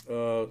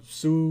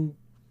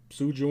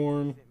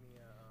 sojourn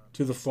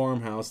to the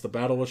farmhouse, the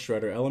battle with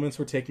Shredder. Elements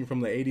were taken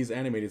from the 80s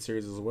animated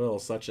series as well,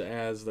 such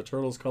as the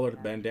Turtles'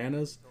 colored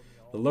bandanas,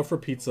 the love for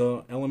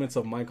pizza, elements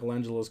of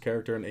Michelangelo's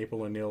character and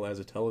April O'Neil as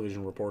a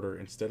television reporter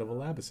instead of a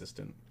lab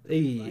assistant.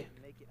 Hey.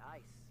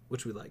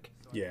 Which we like.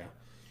 Yeah.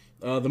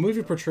 The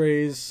movie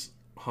portrays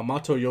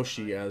Hamato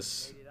Yoshi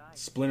as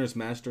Splinter's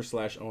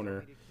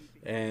master/owner,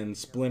 and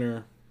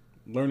Splinter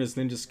learned his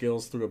ninja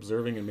skills through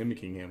observing and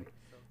mimicking him.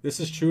 This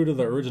is true to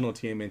the original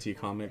TMNT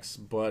comics,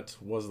 but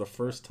was the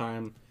first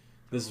time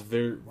this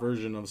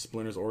version of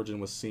Splinter's origin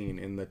was seen.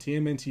 In the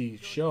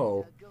TMNT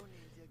show,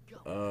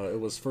 it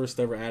was first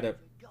ever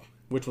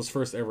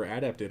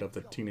adapted of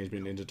the Teenage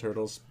Mutant Ninja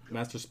Turtles.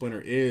 Master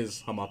Splinter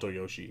is Hamato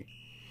Yoshi,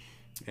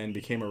 and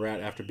became a rat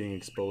after being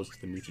exposed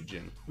to the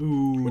mutagen.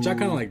 Ooh. Which I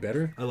kind of like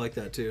better. I like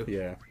that too.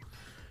 Yeah.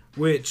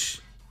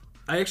 Which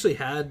I actually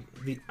had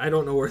I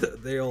don't know where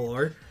they all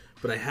are,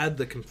 but I had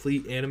the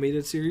complete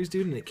animated series,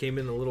 dude, and it came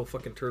in a little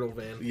fucking turtle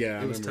van. Yeah,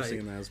 I it was remember tight.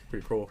 seeing that. It's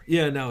pretty cool.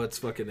 Yeah, no, it's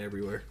fucking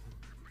everywhere.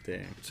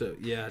 Dang. So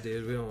yeah,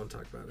 dude, we don't want to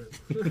talk about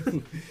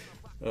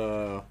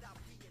it.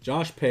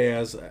 Josh Pay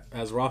as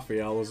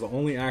Raphael was the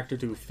only actor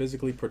to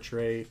physically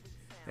portray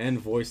and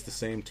voice the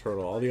same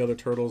turtle. All the other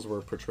turtles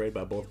were portrayed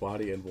by both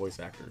body and voice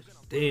actors.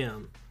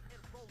 Damn.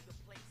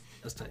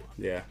 That's tight.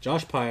 Yeah.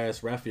 Josh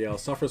Pius, Raphael,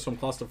 suffers from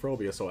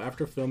claustrophobia, so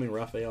after filming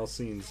Raphael's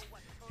scenes,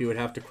 he would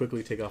have to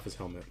quickly take off his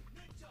helmet.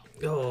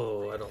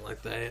 Oh, I don't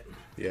like that.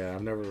 Yeah,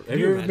 I've never... you Have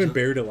you ever imagine? been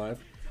buried alive?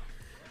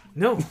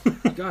 No.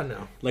 God,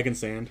 no. Like in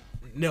sand?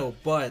 No,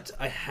 but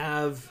I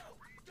have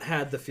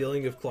had the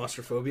feeling of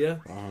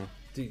claustrophobia. Uh-huh.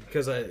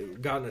 Because I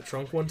got in a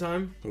trunk one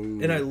time, Ooh.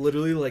 and I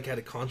literally like had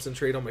to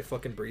concentrate on my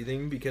fucking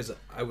breathing because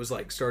I was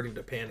like starting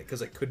to panic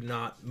because I could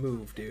not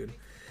move, dude.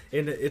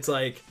 And it's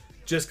like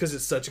just because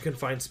it's such a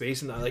confined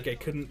space and I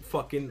couldn't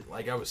fucking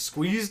I was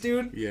squeezed,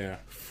 dude. Yeah.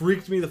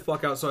 Freaked me the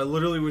fuck out. So I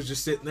literally was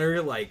just sitting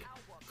there like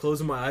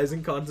closing my eyes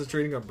and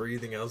concentrating on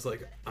breathing. I was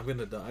like, I'm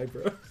gonna die,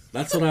 bro.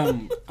 That's what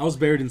I was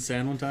buried in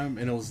sand one time,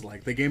 and it was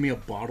like they gave me a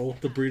bottle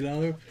to breathe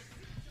out of.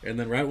 And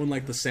then right when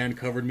like the sand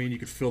covered me and you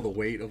could feel the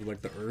weight of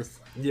like the earth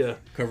Yeah.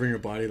 covering your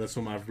body, that's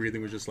when my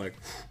breathing was just like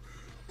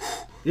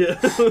Yeah.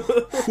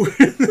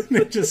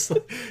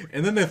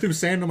 and then they threw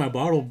sand on my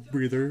bottle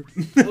breather.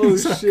 Oh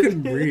So I shit.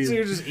 couldn't breathe. So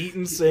you're just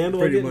eating sand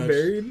while Pretty getting much.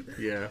 buried?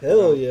 Yeah.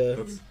 Hell yeah.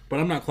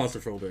 But I'm not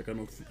claustrophobic.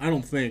 I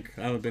don't think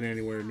I haven't been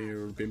anywhere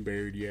near or been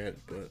buried yet,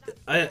 but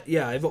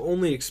I've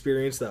only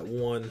experienced that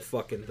one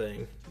fucking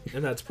thing,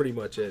 and that's pretty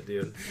much it,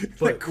 dude.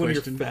 But when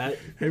you're fat,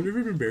 have you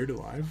ever been buried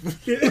alive?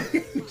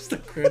 Just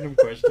a random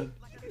question.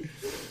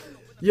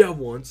 yeah,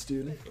 once,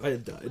 dude, I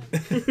had died.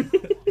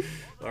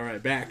 All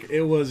right, back.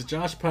 It was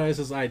Josh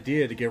Pius's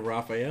idea to give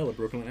Raphael a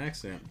Brooklyn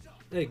accent.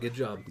 Hey, good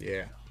job.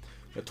 Yeah.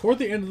 But toward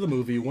the end of the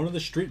movie, one of the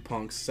street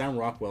punks, Sam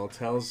Rockwell,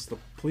 tells the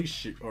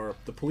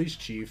police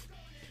chief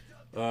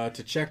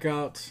to check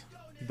out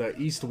the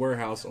East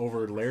Warehouse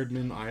over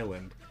Lairdman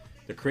Island.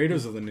 The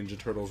creators of the Ninja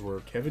Turtles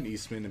were Kevin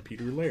Eastman and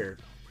Peter Laird.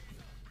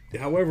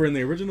 However, in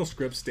the original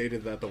script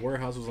stated that the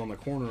warehouse was on the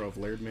corner of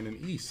Lairdman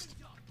and East,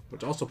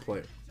 which also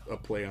play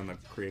on the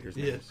creators'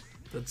 Yeah, names.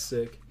 that's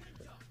sick.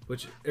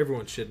 Which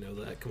everyone should know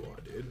that. Come on,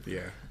 dude.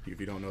 Yeah, if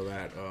you don't know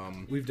that,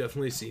 We've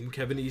definitely seen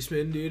Kevin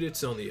Eastman, dude.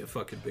 It's only a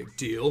fucking big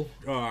deal.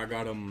 I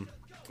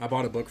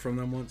bought a book from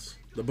them once.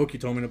 The book you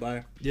told me to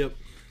buy. Yep.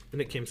 And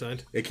it came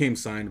signed. It came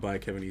signed by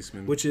Kevin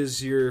Eastman. Which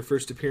is your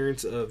first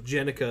appearance of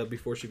Jenica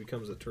before she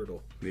becomes a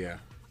turtle. Yeah.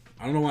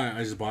 I don't know why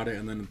I just bought it,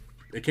 and then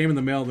it came in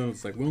the mail, then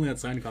it's like, we only had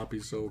signed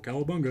copies, so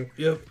cowabunga.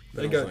 Yep.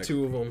 Then I I was got like,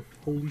 2 of them.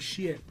 Holy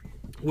shit.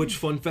 Which,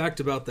 fun fact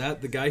about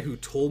that, the guy who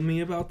told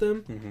me about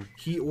them,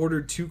 he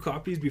ordered 2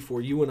 copies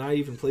before you and I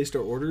even placed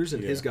our orders,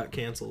 and his got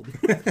canceled.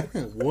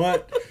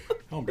 What?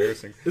 How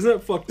embarrassing. Isn't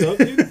that fucked up,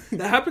 dude?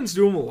 That happens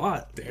to him a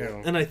lot.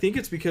 Damn. And I think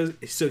it's because...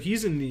 So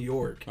he's in New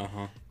York.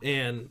 Uh-huh.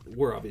 And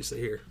we're obviously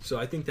here. So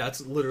I think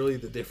that's literally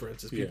the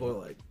difference. Is people are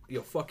like,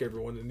 yo, fuck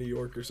everyone in New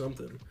York or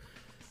something.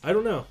 I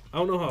don't know. I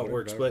don't know how it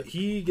works. But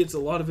he gets a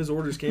lot of his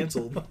orders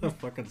canceled. That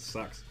fucking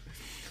sucks.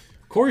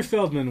 Corey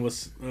Feldman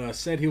was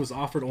said he was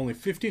offered only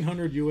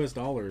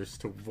 $1,500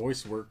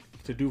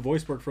 to do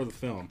voice work for the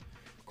film.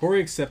 Corey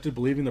accepted,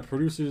 believing the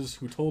producers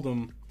who told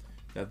him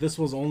that this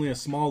was only a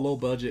small,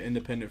 low-budget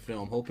independent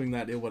film, hoping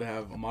that it would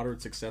have a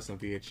moderate success on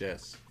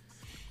VHS.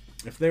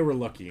 If they were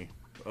lucky,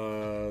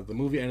 the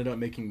movie ended up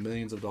making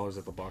millions of dollars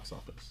at the box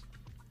office.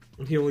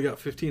 And he only got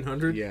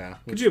 $1,500? Yeah.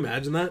 Could you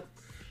imagine that?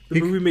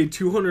 The movie made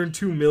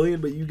 $202 million,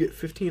 but you get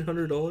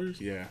 $1,500?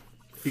 Yeah.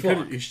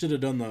 He should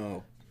have done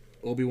the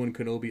Obi-Wan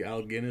Kenobi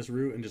Alec Guinness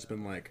route and just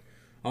been like,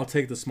 I'll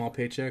take the small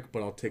paycheck,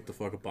 but I'll take the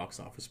fucking box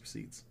office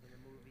receipts.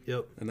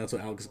 Yep. And that's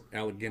what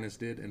Alec Guinness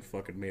did and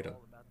fucking made a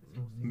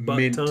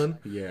butt ton?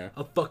 Yeah.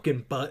 A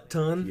fucking butt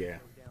ton? Yeah.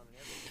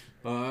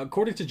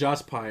 According to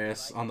Josh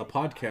Pius on the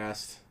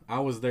podcast, I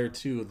was there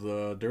too,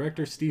 the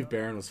director Steve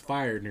Barron was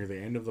fired near the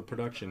end of the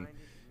production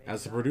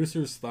as the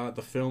producers thought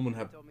the film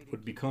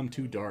would become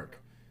too dark.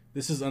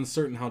 This is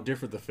uncertain how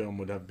different the film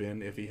would have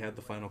been if he had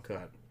the final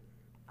cut.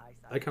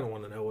 I kind of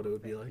want to know what it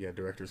would be like. Yeah,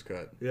 director's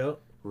cut. Yep.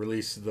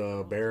 Release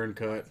the Barron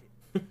cut.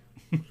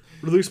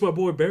 Release my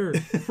boy Baron.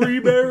 Free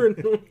Baron.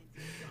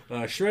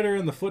 Shredder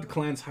and the Foot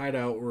Clan's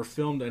hideout were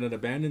filmed in an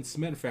abandoned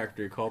cement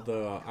factory called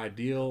the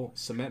Ideal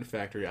Cement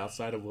Factory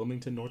outside of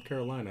Wilmington, North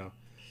Carolina,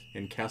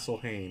 in Castle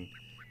Hayne.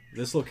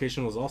 This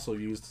location was also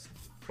used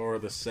for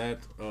the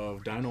set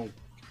of Dino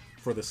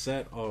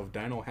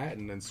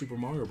Hatton and Super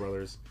Mario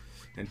Brothers,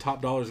 and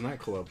Top Dollar's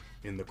nightclub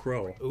in The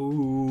Crow.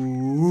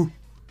 Ooh.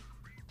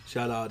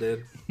 Shout out,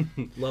 dude.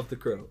 Love The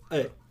Crow.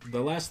 Hey. The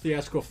last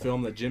theatrical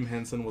film that Jim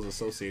Henson was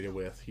associated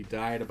with. He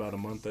died about a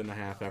month and a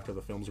half after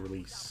the film's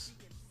release.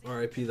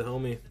 R.I.P. the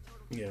homie.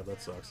 Yeah,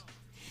 that sucks.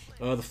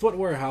 The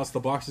footwear house, the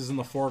boxes in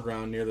the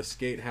foreground near the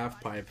skate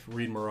half-pipe,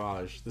 read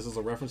Mirage. This is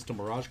a reference to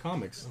Mirage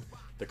Comics,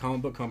 the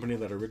comic book company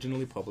that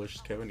originally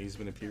published Kevin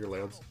Eastman and Peter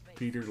Laird's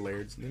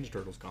Ninja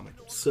Turtles comic.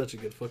 Such a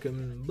good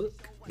fucking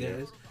book, guys.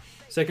 Yeah.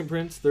 Second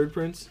prints, third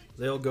prints,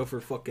 they all go for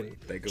fucking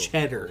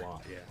cheddar. A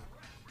lot, yeah.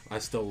 I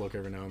still look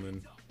every now and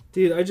then.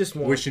 Dude, I just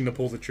want... Wishing to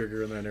pull the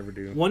trigger, and I never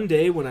do. One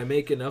day, when I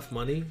make enough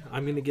money,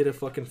 I'm going to get a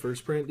fucking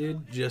first print,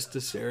 dude, just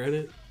to stare at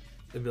it.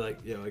 And be like,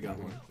 yo, I got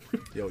one.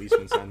 Yo,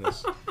 Eastman, sign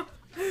this.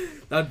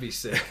 That'd be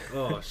sick.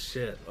 Oh,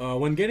 shit.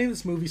 When getting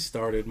this movie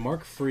started,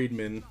 Mark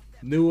Friedman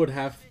knew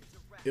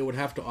it would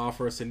have to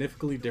offer a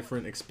significantly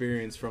different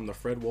experience from the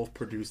Fred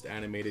Wolf-produced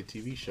animated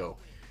TV show.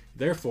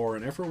 Therefore,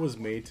 an effort was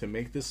made to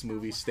make this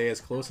movie stay as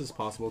close as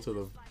possible to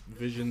the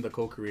vision the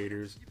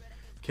co-creators,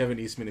 Kevin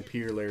Eastman and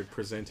Peter Laird,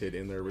 presented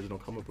in their original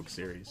comic book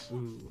series.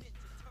 Ooh.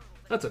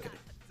 That's okay.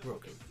 We're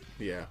okay.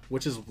 Yeah,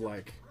 which is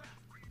like,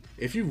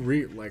 if you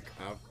read, like,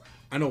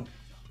 I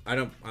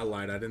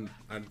lied.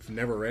 I've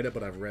never read it,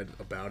 but I've read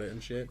about it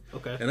and shit.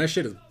 Okay. And that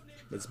shit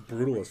it's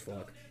brutal as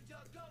fuck.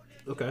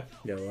 Okay.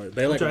 Yeah,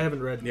 Which I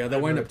haven't read. Yeah, they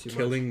wind up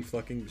killing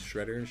fucking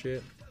Shredder and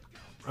shit.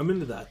 I'm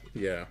into that.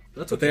 Yeah.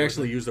 That's but okay they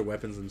actually use their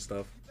weapons and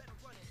stuff.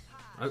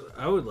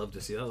 I would love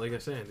to see that, like I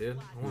said, dude.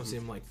 I want to see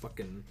him, like,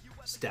 fucking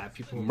stab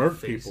people in Murk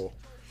the face. people.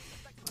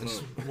 I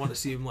just want to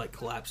see him, like,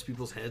 collapse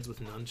people's heads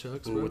with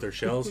nunchucks. Ooh, with their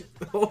shells.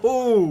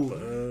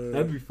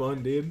 That'd be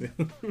fun, dude.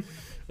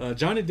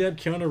 Johnny Depp,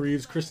 Keanu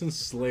Reeves, Kristen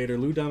Slater,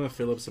 Lou Diamond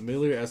Phillips,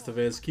 Emilio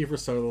Estevez, Kiefer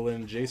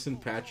Sutherland, Jason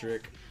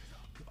Patric,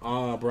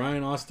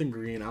 Brian Austin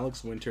Green,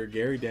 Alex Winter,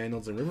 Gary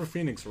Daniels, and River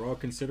Phoenix were all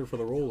considered for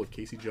the role of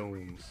Casey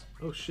Jones.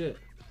 Oh, shit.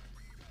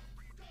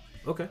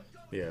 Okay.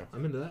 Yeah.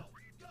 I'm into that.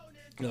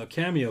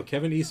 Cameo,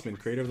 Kevin Eastman,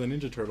 creator of the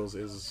Ninja Turtles,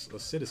 is a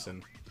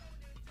citizen.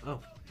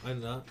 Oh,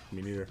 I'm not.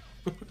 Me neither.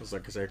 It's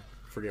like, because I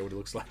forget what he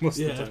looks like most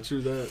of the time. Yeah,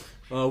 true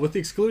that. With the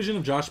exclusion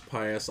of Josh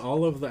Pius,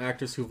 all of the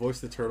actors who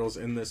voiced the Turtles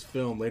in this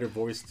film later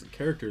voiced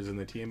characters in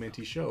the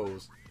TMNT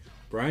shows.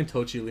 Brian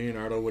Tochi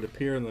Leonardo would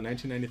appear in the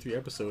 1993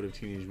 episode of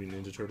Teenage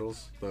Mutant Ninja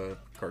Turtles, the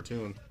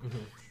cartoon. Mm-hmm.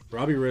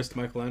 Robbie Rist,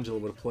 Michelangelo,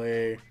 would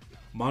play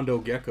Mondo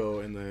Gecko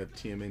in the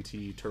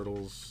TMNT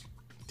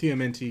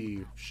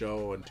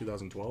show in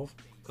 2012.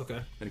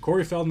 Okay. And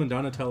Corey Feldman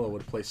Donatello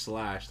would play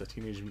Slash, in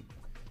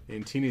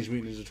Teenage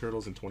Mutant Ninja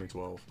Turtles in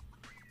 2012.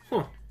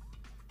 Huh.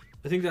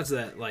 I think that's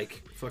that,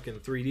 like, fucking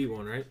 3D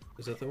one, right?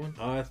 Is that the one?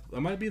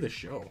 That might be the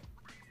show.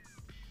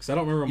 Because I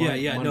don't remember.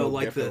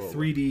 Like the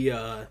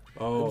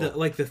 3D.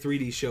 Like the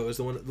 3D show is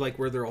the one, like,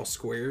 where they're all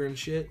square and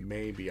shit.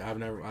 Maybe I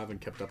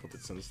haven't kept up with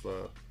it since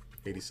the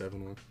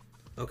 '87 one.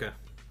 Okay.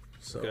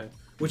 So. Okay.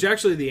 Which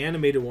actually, the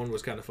animated one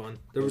was kind of fun.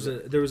 There was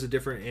a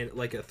different,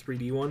 like, a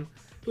 3D one.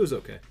 It was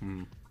okay.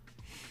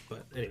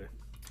 But anyway.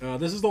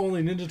 This is the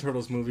only Ninja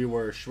Turtles movie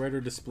where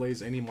Shredder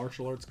displays any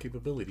martial arts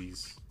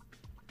capabilities.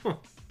 Huh.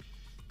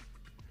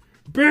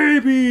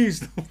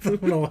 Babies! I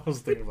don't know what I was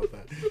thinking about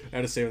that. I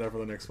had to save that for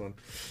the next one.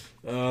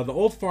 The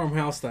old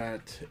farmhouse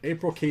that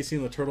April, Casey,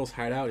 and the Turtles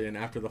hide out in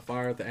after the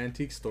fire at the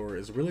antique store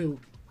is really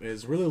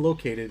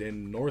located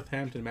in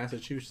Northampton,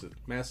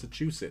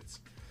 Massachusetts.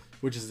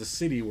 which is the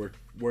city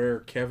where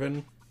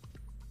Kevin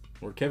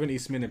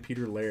Eastman and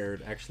Peter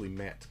Laird actually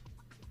met.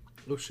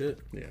 Oh shit.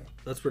 Yeah.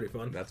 That's pretty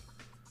fun. That's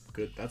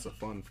good. That's a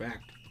fun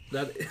fact.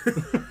 That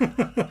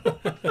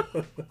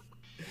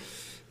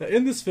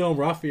In this film,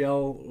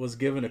 Raphael was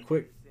given a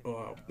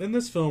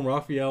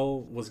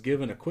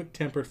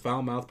quick-tempered,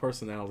 foul-mouthed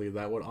personality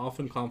that would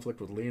often conflict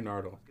with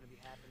Leonardo.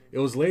 It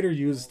was later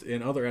used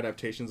in other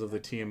adaptations of the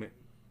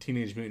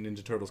Teenage Mutant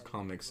Ninja Turtles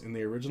comics. In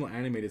the original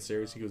animated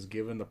series, he was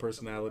given the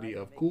personality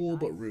of cool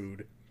but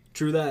rude.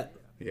 True that.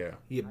 Yeah.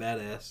 He a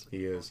badass.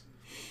 He is.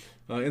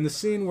 In the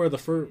scene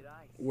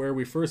where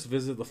we first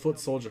visit the foot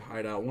soldier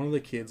hideout, one of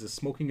the kids is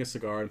smoking a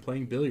cigar and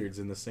playing billiards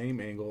in the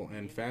same angle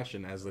and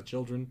fashion as the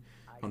children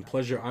on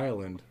Pleasure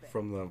Island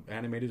from the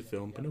animated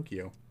film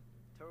Pinocchio.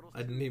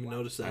 I didn't even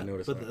notice that. I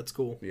noticed but that. That's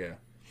cool. Yeah.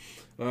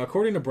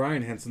 According to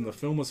Brian Henson, the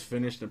film was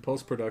finished in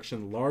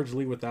post-production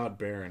largely without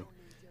Baron.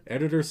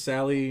 Editor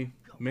Sally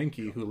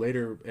Menke, who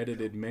later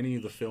edited many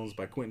of the films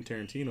by Quentin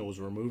Tarantino, was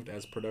removed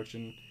as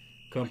production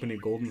company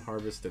Golden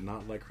Harvest did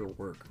not like her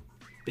work.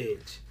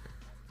 Bitch.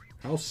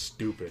 How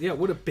stupid. Yeah,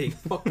 what a big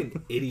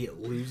fucking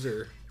idiot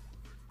loser.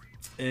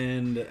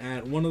 And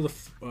at one of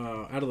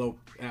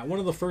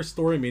the first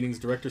story meetings,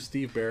 director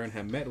Steve Barron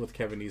had met with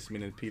Kevin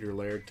Eastman and Peter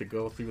Laird to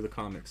go through the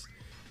comics.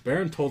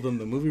 Barron told them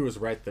the movie was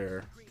right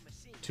there,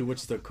 to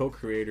which the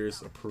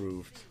co-creators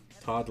approved.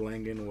 Todd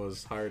Langen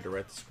was hired to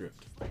write the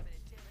script.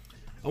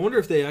 I wonder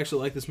if they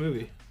actually like this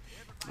movie.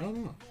 I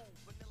don't know.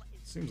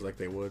 Seems like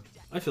they would.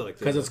 I feel like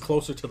they because would. it's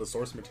closer to the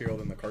source material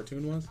than the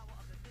cartoon was.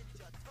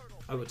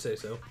 I would say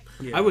so.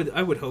 Yeah.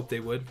 I would hope they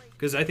would,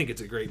 because I think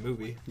it's a great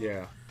movie.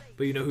 Yeah.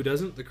 But you know who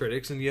doesn't? The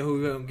critics. And you know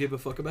who don't give a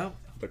fuck about?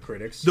 The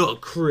critics. The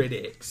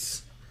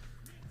critics.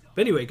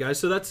 But anyway, guys,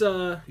 so that's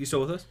you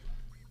still with us?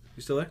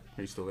 You still there?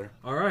 Are you still there?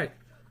 All right.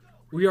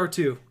 We are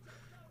too.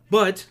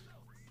 But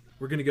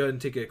we're going to go ahead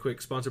and take a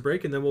quick sponsor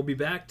break, and then we'll be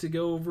back to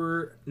go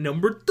over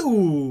number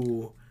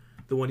 2.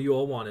 The one you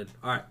all wanted.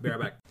 All right, be right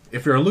back.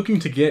 If you're looking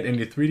to get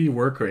any 3D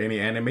work or any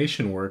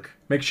animation work,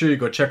 make sure you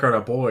go check out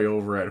our boy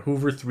over at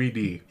Hoover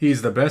 3D.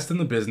 He's the best in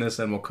the business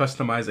and will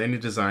customize any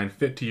design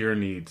fit to your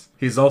needs.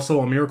 He's also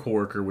a miracle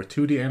worker with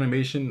 2D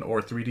animation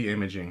or 3D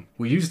imaging.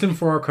 We used him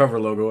for our cover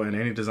logo and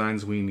any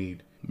designs we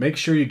need. Make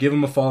sure you give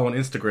him a follow on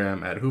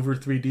Instagram at Hoover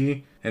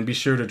 3D and be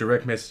sure to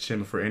direct message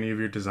him for any of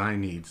your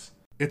design needs.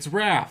 It's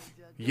Raph.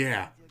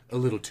 Yeah, a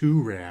little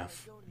too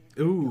Raph.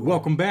 Ooh.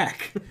 Welcome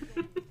back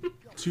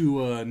to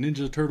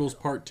Ninja Turtles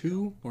Part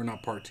 2, or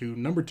not Part 2,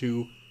 number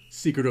 2,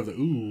 Secret of the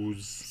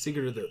Ooze.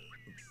 Secret of the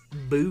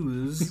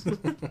Booze.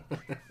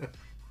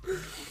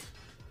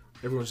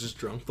 Everyone's just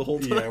drunk the whole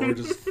time.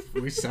 Yeah,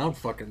 we sound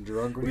fucking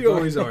drunk. We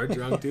always are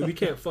drunk, dude. We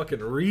can't fucking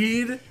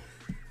read.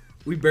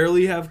 We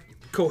barely have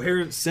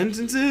coherent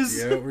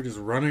sentences. Yeah, we're just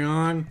running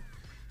on.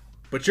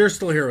 But you're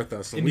still here with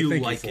us, and we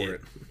thank like you for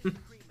it.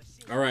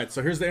 Alright,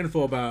 so here's the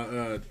info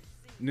about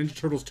Ninja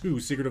Turtles 2,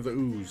 Secret of the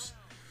Ooze.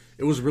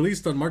 It was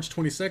released on March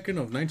 22nd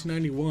of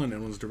 1991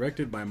 and was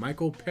directed by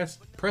Michael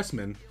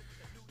Pressman.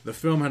 The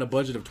film had a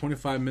budget of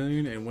 $25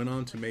 million and went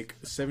on to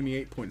make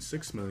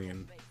 $78.6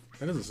 million.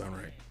 That doesn't sound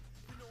right.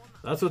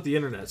 That's what the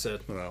internet said.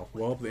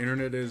 Well, the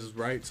internet is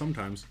right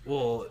sometimes.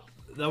 Well,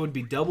 that would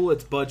be double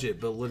its budget,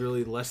 but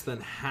literally less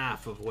than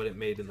half of what it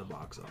made in the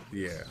box office.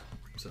 Yeah.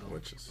 So,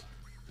 Which is...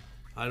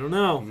 I don't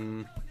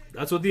know.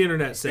 That's what the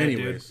internet said,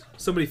 Anyways. dude.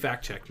 Somebody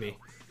fact check me,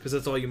 because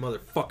that's all you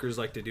motherfuckers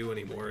like to do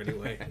anymore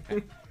anyway.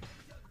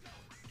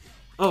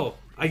 Oh,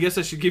 I guess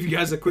I should give you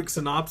guys a quick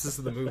synopsis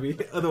of the movie.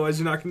 Otherwise,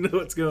 you're not going to know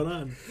what's going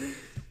on.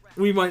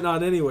 We might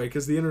not anyway,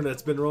 because the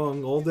internet's been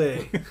wrong all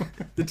day.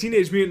 The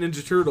Teenage Mutant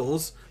Ninja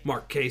Turtles,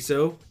 Mark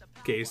Queso,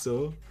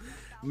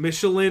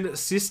 Michelin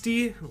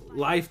Sisti,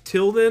 Leif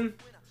Tilden,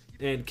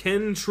 and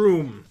Ken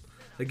Troom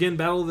again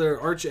battle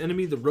their arch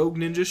enemy, the rogue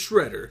ninja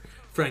Shredder,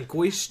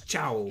 Francois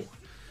Chow.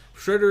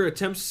 Shredder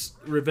attempts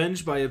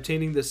revenge by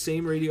obtaining the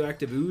same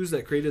radioactive ooze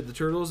that created the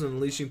turtles and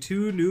unleashing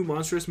 2 new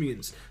monstrous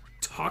mutants,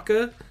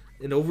 Taka,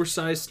 an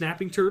oversized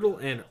snapping turtle,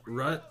 and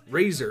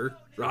Razor,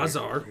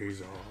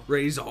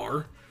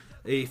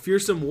 a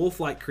fearsome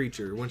wolf-like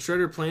creature. When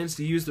Shredder plans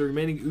to use the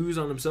remaining ooze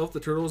on himself, the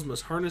turtles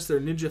must harness their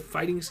ninja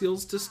fighting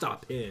skills to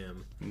stop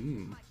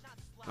him.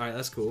 Alright,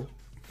 that's cool.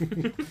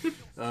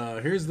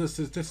 Here's the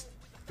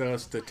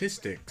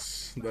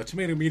statistics. The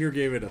tomato meter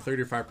gave it a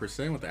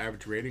 35% with an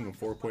average rating of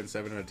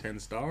 4.7 out of 10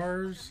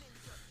 stars.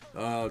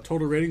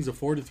 Total ratings of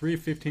 4 to 3,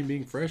 15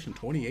 being fresh and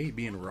 28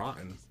 being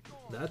rotten.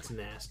 That's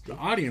nasty. The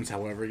audience,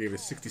 however, gave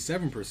it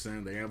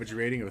 67%, the average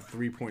rating of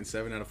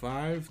 3.7 out of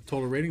 5,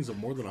 total ratings of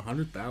more than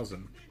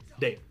 100,000.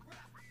 Damn.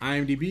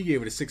 IMDb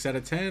gave it a 6 out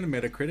of 10,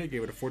 Metacritic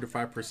gave it a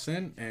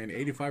 45%, and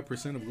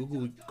 85% of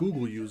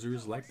Google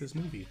users like this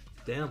movie.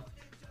 Damn.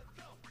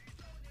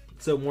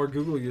 So more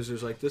Google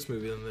users like this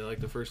movie than they like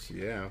the first.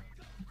 Yeah.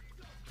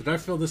 But I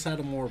feel this had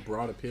a more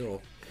broad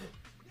appeal.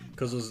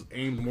 Because it was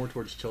aimed more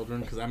towards children.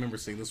 Because I remember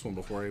seeing this one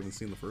before I even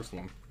seen the first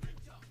one.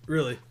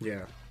 Really?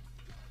 Yeah.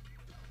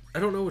 I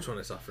don't know which one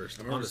I saw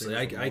first. Honestly,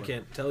 I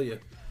can't tell you.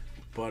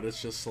 But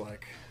it's just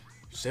like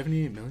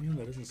 78 million?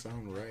 That doesn't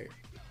sound right.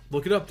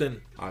 Look it up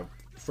then.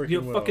 freaking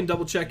You well. fucking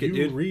double check it,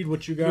 you dude. read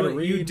what you gotta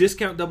read. You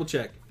discount double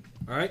check.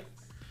 All right.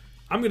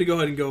 I'm going to go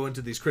ahead and go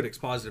into these critics'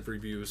 positive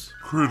reviews.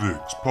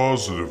 Critics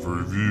positive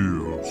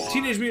reviews.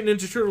 Teenage Mutant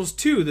Ninja Turtles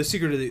 2: The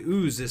Secret of the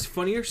Ooze is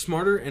funnier,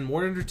 smarter, and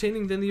more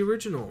entertaining than the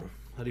original.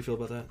 How do you feel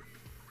about that?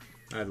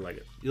 I'd like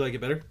it. You like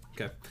it better?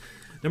 Okay.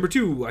 Number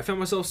 2, I found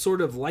myself sort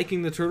of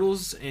liking the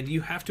Turtles, and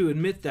you have to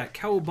admit that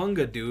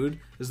Cowabunga, dude,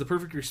 is the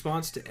perfect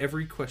response to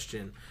every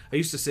question. I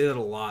used to say that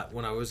a lot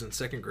when I was in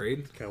 2nd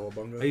grade.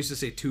 Cowabunga? I used to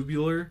say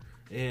tubular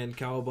and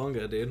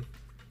Cowabunga, dude.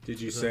 Did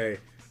you say,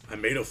 I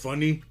made a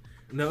funny?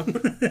 No.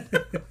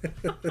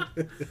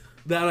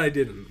 That I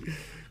didn't.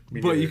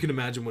 But neither. you can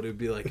imagine what it would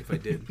be like if I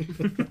did.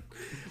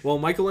 While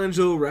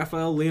Michelangelo,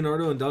 Raphael,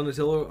 Leonardo, and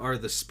Donatello are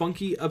the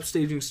spunky,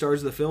 upstaging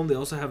stars of the film, they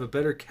also have a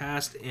better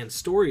cast and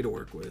story to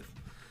work with.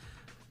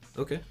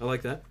 Okay, I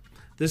like that.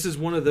 This is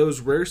one of those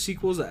rare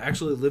sequels that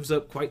actually lives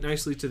up quite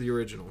nicely to the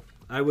original.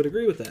 I would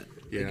agree with that.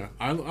 Yeah.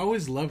 I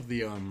always loved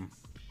the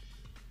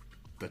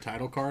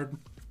title card.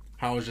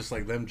 How it was just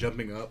like them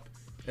jumping up,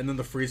 and then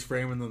the freeze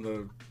frame, and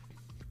then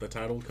the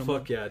title would come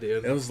up. Fuck yeah,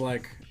 dude. It was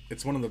like,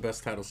 it's one of the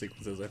best title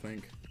sequences, I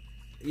think.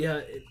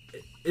 Yeah,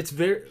 it's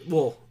very...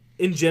 Well,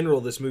 in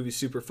general, this movie's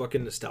super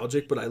fucking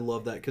nostalgic, but I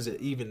love that because it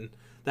even...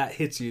 That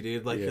hits you,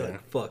 dude. Like, you're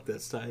like, fuck,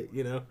 that's tight,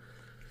 you know?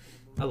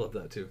 I love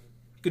that, too.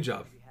 Good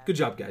job. Good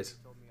job, guys.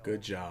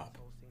 Good job,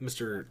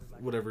 Mr.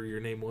 whatever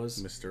your name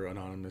was. Mr.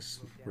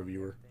 Anonymous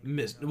Reviewer.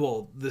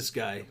 Well, this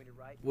guy.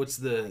 What's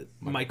the...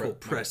 Michael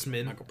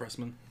Pressman. Michael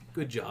Pressman.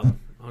 Good job.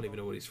 I don't even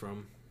know what he's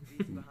from.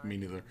 Me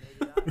neither.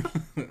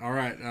 All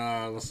right,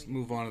 let's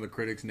move on to the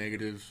critics'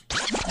 negatives.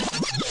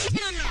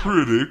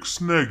 Critics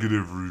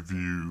negative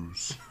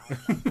reviews.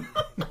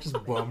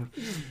 Just bummed.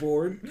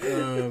 Bored.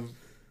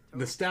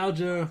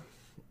 Nostalgia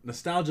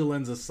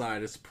lens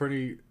aside, it's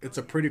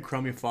a pretty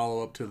crummy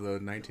follow up to the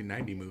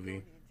 1990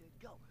 movie.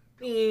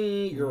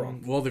 You're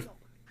wrong. Well,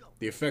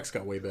 the effects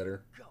got way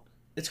better.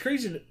 It's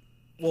crazy to...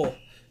 Well,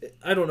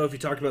 I don't know if you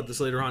talked about this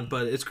later on,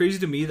 but it's crazy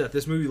to me that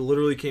this movie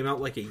literally came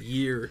out like a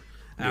year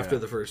after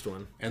the first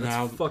one. And that's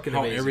how fucking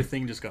amazing.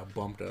 everything just got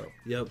bumped up.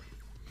 Yep.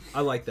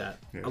 I like that.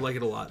 Yeah. I like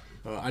it a lot.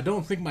 I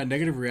don't think my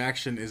negative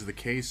reaction is the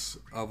case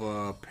of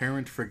a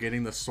parent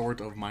forgetting the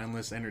sort of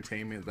mindless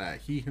entertainment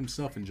that he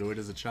himself enjoyed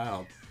as a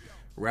child.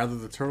 Rather,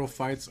 the turtle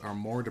fights are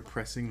more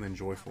depressing than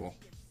joyful.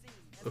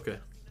 Okay.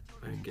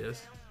 I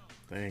guess.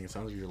 Dang, it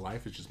sounds like your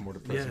life is just more Yeah,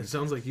 depressing. it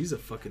sounds like he's a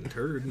fucking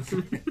turd.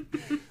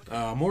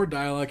 More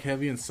dialogue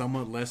heavy and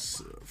somewhat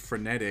less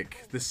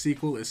frenetic. This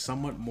sequel is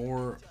somewhat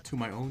more to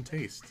my own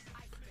taste.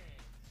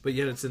 But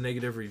yet it's a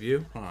negative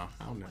review? I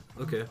don't know.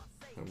 Okay.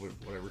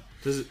 Whatever.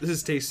 Does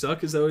his taste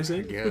suck? Is that what you're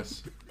saying?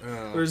 Yes.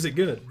 Or is it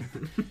good?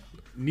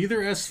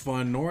 Neither as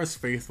fun nor as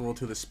faithful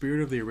to the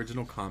spirit of the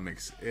original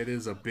comics. It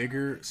is a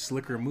bigger,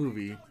 slicker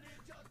movie,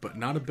 but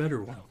not a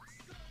better one.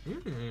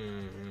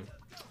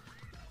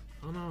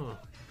 Oh no.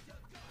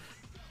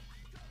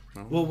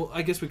 No? Well,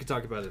 I guess we could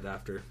talk about it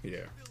after.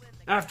 Yeah.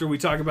 After we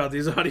talk about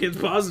these audience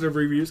positive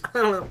reviews.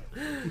 All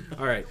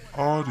right.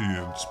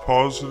 Audience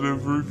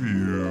positive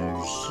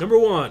reviews. Number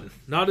 1.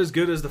 Not as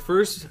good as the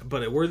first,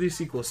 but a worthy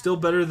sequel. Still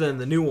better than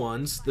the new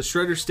ones. The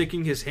Shredder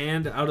sticking his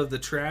hand out of the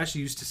trash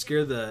used to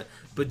scare the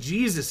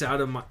bejesus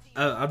out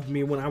of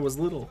me when I was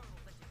little.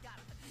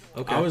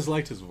 Okay. I always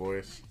liked his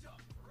voice.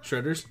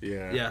 Shredder's?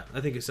 Yeah. Yeah,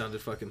 I think it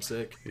sounded fucking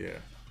sick. Yeah.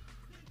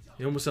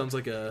 He almost sounds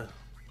like a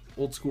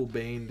old school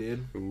Bane,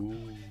 dude. Ooh.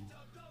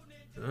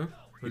 Huh?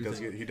 He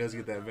does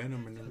get that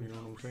venom in him, you know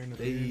what I'm saying?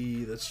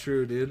 Hey, that's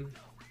true, dude.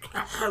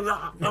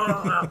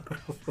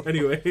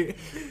 Anyway,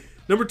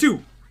 number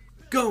 2,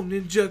 go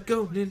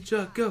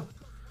ninja, go.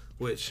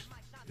 Which,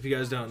 if you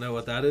guys don't know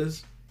what that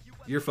is,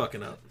 you're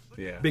fucking up.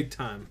 Yeah. Big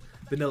time.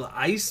 Vanilla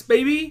Ice,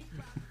 baby.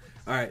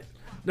 All right.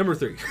 Number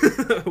 3,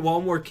 while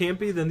more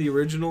campy than the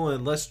original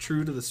and less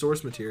true to the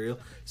source material,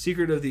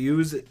 Secret of the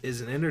Ooze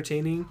is an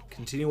entertaining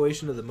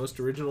continuation of the most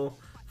original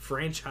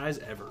franchise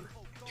ever.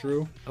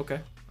 True. Okay,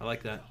 I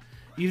like that.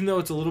 Even though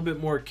it's a little bit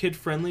more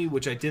kid-friendly,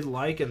 which I did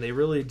like, and they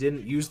really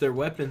didn't use their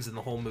weapons in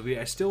the whole movie,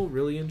 I still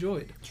really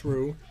enjoyed.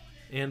 True.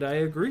 And I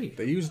agree.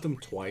 They used them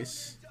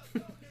twice.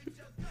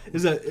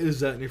 Is that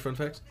in your fun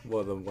facts?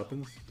 Well, the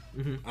weapons?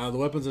 Mm-hmm. The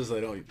weapons is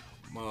they don't...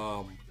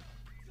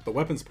 the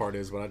weapons part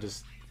is, but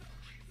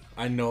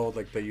I know,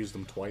 like, they used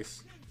them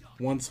twice.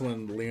 Once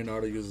when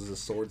Leonardo uses his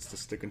swords to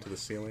stick into the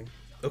ceiling.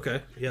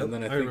 Okay, yeah, And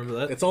then I remember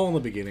that. It's all in the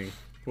beginning,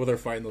 where they're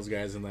fighting those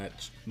guys in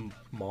that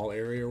mall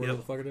area or whatever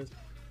the fuck it is.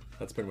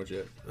 That's pretty much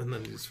it. And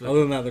then he's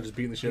Other than that, they're just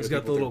beating the shit out he's of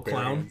got the people little with their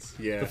bare clown. hands.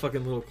 Yeah. The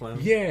fucking little clown.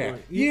 Yeah.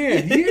 Right.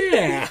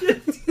 Yeah. I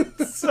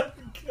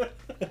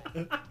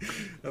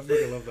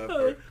fucking love that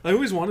part. I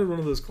always wanted one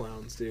of those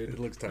clowns, dude. It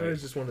looks tight. I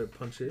just wanted to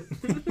punch it.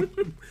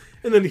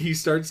 And then he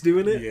starts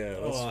doing it. Yeah,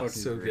 that's fucking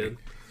so great. good.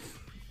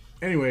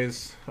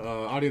 Anyways,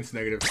 audience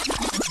negative.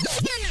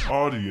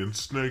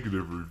 Audience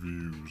negative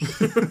reviews.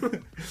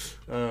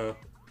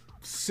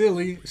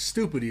 Silly,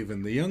 stupid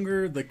even. The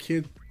younger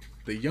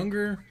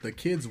the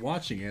kids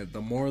watching it,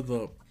 the more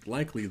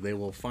likely they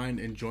will find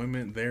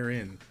enjoyment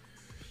therein.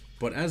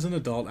 But as an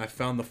adult, I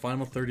found the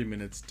final 30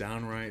 minutes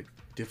downright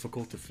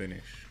difficult to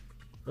finish.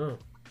 Oh.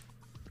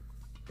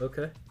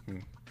 Okay.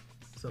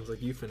 Sounds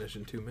like you finish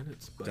in 2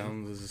 minutes. But...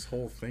 Down this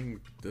whole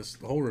thing, the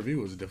whole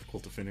review was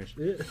difficult to finish.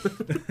 Yeah.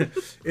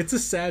 It's a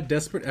sad,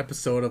 desperate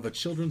episode of a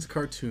children's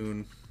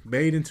cartoon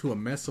made into a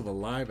mess of a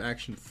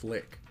live-action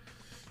flick.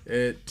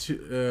 It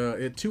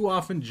too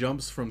often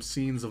jumps from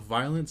scenes of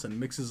violence and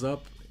mixes it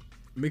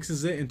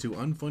into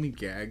unfunny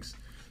gags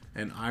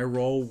and eye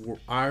roll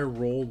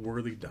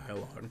worthy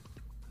dialogue.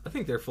 I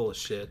think they're full of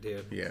shit,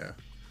 dude. Yeah.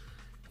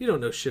 You don't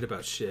know shit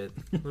about shit.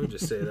 Let me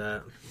just say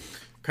that.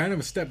 Kind of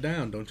a step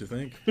down, don't you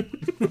think?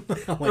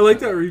 I like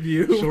that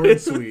review. Short and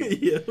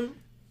sweet. Yeah.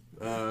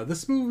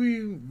 This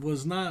movie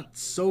was not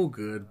so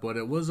good, but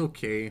it was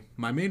okay.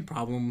 My main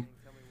problem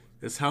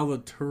is how the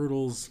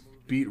Turtles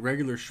beat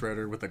regular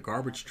Shredder with a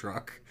garbage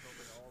truck.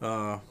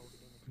 But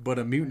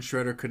a mutant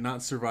Shredder could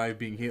not survive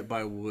being hit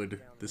by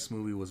wood. This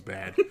movie was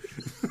bad.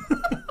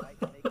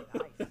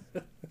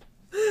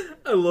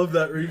 I love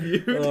that review,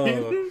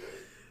 dude.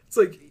 It's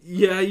like,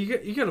 yeah,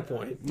 you got a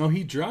point. No,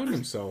 he drowned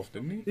himself,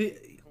 didn't he?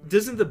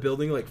 Doesn't the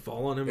building like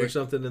fall on him or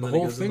something, and then he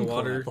goes in the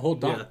water? The whole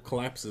dock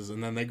collapses,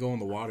 and then they go in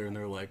the water, and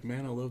they're like,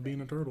 "Man, I love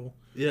being a turtle."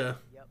 Yeah,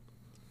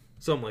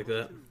 something like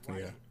that.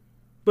 Yeah,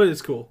 but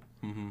it's cool.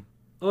 Mm-hmm.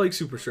 I like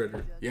Super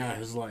Shredder. Yeah,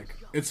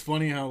 it's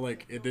funny how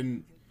like it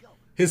didn't.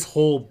 His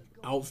whole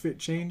outfit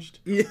changed,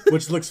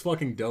 which looks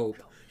fucking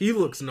dope. He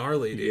looks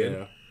gnarly, dude.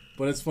 Yeah,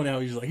 but it's funny how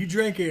he's like he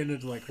drank it, and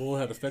it's like, well,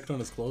 it had effect on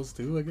his clothes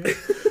too, I guess.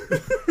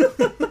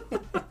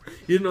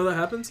 You didn't know that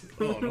happens?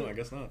 Oh no, I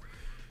guess not.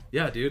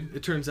 Yeah, dude.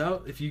 It turns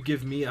out if you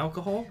give me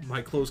alcohol,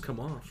 my clothes come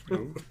off.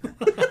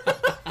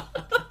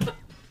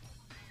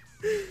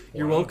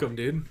 You're welcome,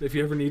 dude. If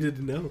you ever needed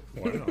to know.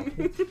 Wow.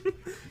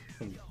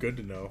 Good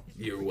to know.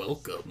 You're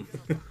welcome.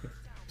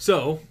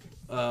 So,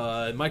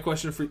 my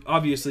question for you,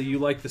 obviously, you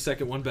like the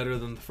second one better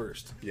than the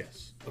first.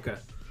 Yes. Okay.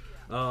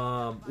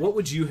 What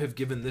would you have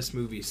given this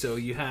movie? So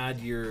you had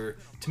your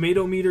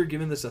tomato meter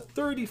giving this a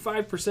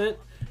 35%,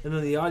 and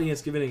then the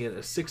audience giving it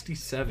a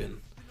 67%.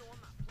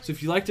 So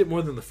if you liked it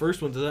more than the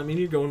first one, does that mean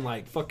you're going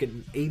like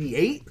fucking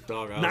 88?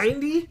 Dog,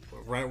 90?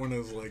 Right when it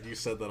was like you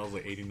said that, I was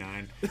like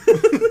 89.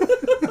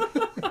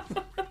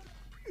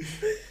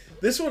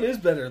 This one is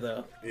better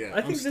though. Yeah,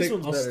 I think this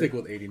one's better. I'll stick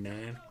with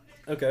 89.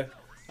 Okay,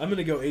 I'm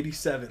gonna go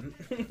 87.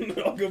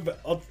 I'll go back.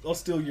 I'll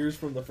steal yours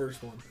from the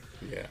first one.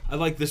 Yeah, I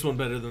like this one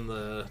better than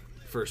the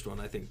first one.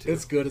 I think too.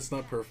 It's good. It's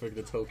not perfect.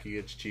 It's hokey.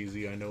 It's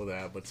cheesy. I know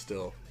that, but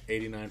still,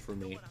 89 for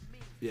me.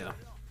 Yeah.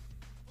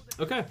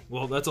 Okay,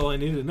 well that's all I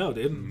needed to know,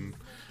 dude. Mm-hmm.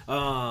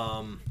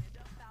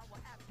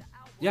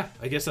 Yeah,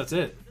 I guess that's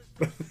it.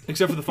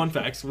 Except for the fun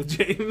facts with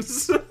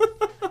James.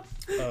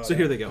 So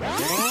here they go.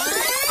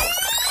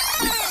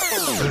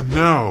 And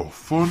now,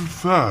 fun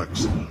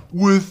facts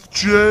with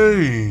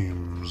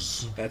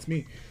James. That's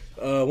me.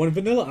 When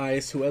Vanilla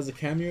Ice, who has a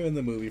cameo in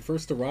the movie,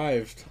 first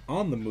arrived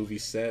on the movie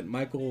set,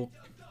 McKellen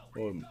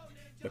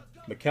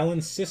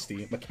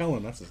Sisti,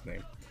 that's his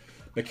name.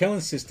 McKellen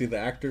Sisti, the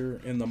actor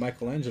in the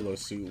Michelangelo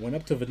suit, went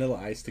up to Vanilla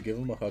Ice to give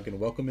him a hug and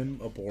welcome him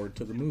aboard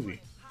to the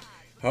movie.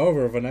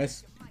 However,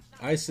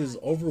 Ice's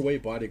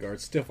overweight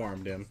bodyguard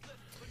stiff-armed him.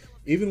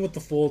 Even with the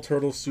full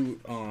turtle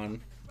suit on,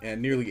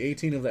 and nearly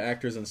 18 of the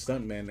actors and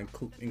stuntmen,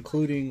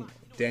 including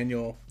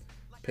Daniel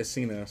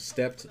Pesina,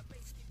 stepped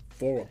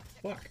forward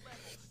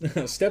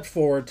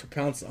to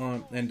pounce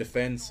on and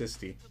defend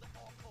Sisti.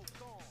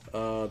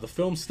 The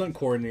film's stunt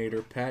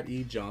coordinator, Pat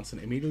E. Johnson,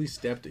 immediately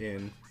stepped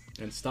in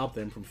and stopped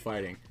them from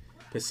fighting.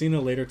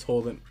 Pesina later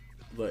told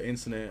the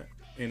incident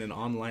in an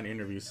online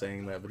interview,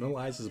 saying that Vanilla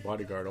Ice's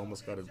bodyguard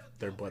almost got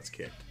their butts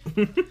kicked.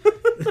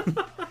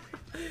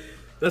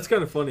 That's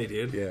kind of funny,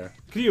 dude. Yeah.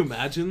 Can you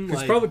imagine?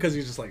 It's probably because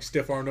he just like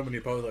stiff-armed him and he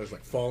probably was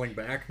like falling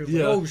back. Like,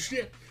 oh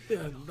shit.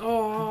 Yeah.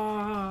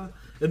 Oh.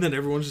 And then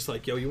everyone's just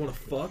like, yo, you want to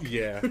fuck?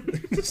 Yeah.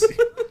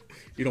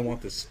 You don't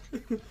want this,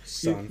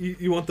 son.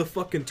 You want the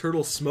fucking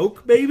turtle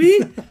smoke, baby?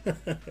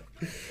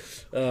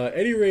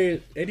 Eddie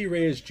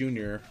Reyes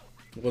Jr.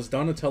 was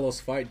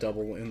Donatello's fight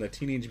double in the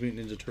Teenage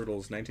Mutant Ninja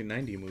Turtles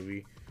 1990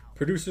 movie.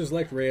 Producers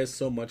liked Reyes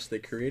so much they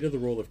created the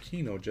role of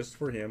Kino just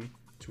for him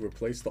to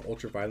replace the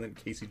ultra-violent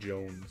Casey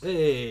Jones.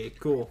 Hey,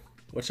 cool.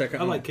 Which I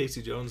like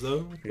Casey Jones,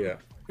 though. Yeah.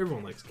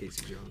 Everyone likes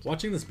Casey Jones.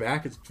 Watching this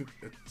back,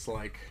 it's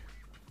like...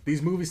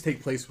 These movies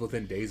take place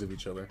within days of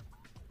each other.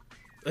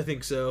 I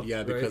think so.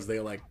 Yeah, because they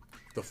like...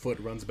 The foot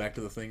runs back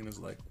to the thing and is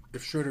like,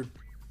 if Shredder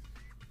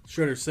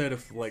said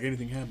if like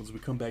anything happens, we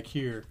come back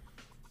here.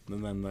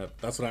 And then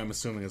that's what I'm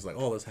assuming is like,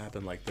 oh, this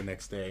happened like the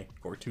next day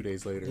or 2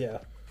 days later. Yeah.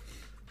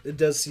 It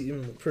does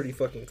seem pretty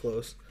fucking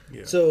close.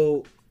 Yeah.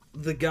 So...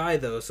 The guy,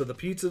 though, so the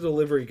pizza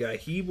delivery guy,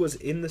 he was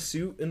in the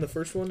suit in the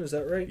first one, is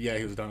that right? Yeah,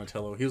 he was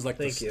Donatello. He was like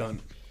the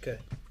stunt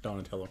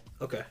Donatello.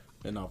 Okay.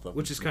 And not the...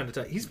 Which is kind of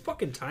tight. He's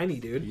fucking tiny,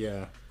 dude.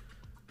 Yeah.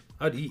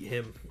 I'd eat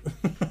him.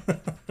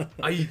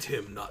 I eat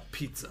him, not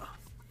pizza.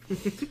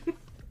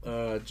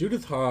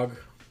 Judith Hogg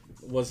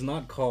was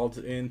not called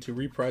in to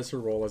reprise her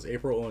role as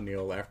April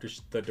O'Neil after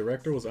the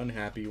director was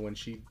unhappy when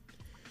she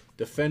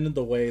defended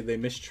the way they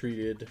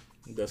mistreated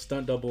the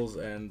stunt doubles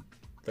and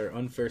their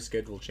unfair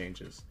schedule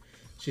changes.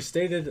 She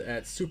stated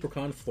at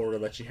SuperCon Florida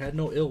that she had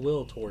no ill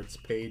will towards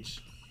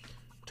Paige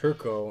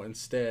Turco.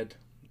 Instead,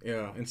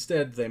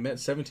 they met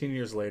 17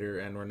 years later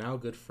and were now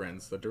good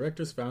friends. The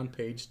directors found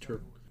Paige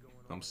Turco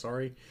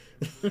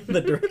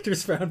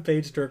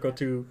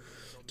to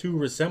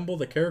resemble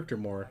the character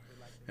more,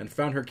 and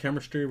found her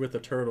chemistry with the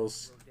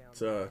turtles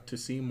to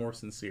seem more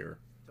sincere.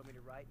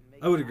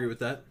 I would agree with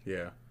that.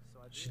 Yeah.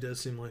 She does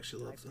seem like she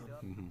loves them.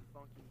 Mm-hmm.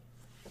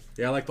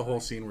 Yeah, I like the whole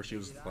scene where she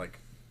was like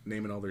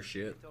naming all their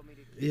shit.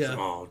 Yeah.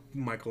 Oh,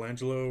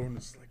 Michelangelo, and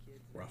it's like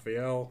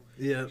Raphael.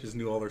 Yeah. She just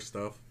knew all their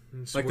stuff.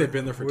 It's like they've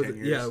been there for 10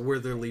 years. Yeah, where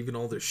they're leaving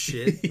all their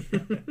shit.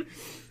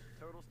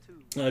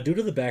 Due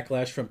to the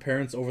backlash from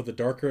parents over the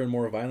darker and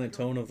more violent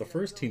tone of the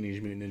first Teenage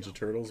Mutant Ninja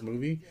Turtles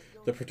movie,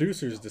 the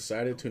producers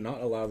decided to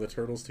not allow the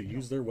turtles to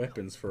use their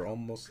weapons for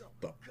almost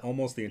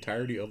the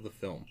entirety of the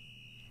film.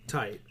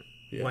 Tight.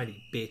 Yeah.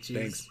 Whiny bitches.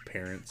 Thanks,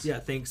 parents. Yeah,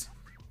 thanks.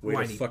 Way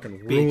whiny to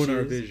fucking ruin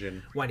our bitches.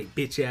 vision. Whiny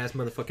bitch ass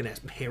motherfucking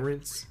ass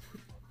parents.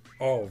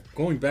 Oh,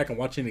 going back and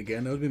watching it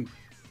again, it would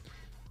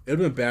have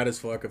been bad as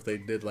fuck if they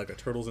did like a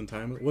Turtles in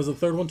Time. Was the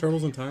third one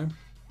Turtles in Time?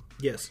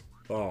 Yes.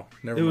 Oh,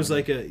 never It mind. was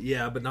like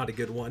but not a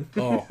good one.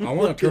 Oh, I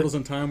want a Turtles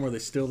in Time where they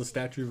steal the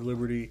Statue of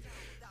Liberty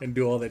and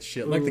do all that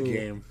shit. Like the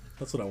game.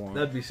 That's what I want.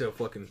 That'd be so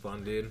fucking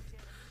fun, dude.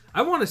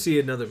 I want to see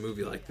another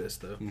movie like this,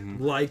 though.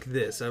 Mm-hmm. Like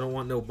this. I don't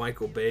want no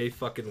Michael Bay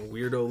fucking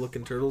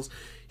weirdo-looking turtles.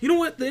 You know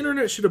what? The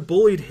internet should have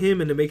bullied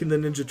him into making the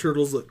Ninja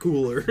Turtles look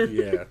cooler.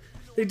 Yeah.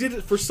 They did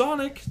it for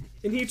Sonic,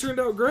 and he turned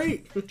out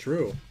great.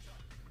 True.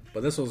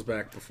 But this was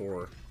back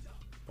before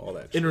all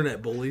that shit.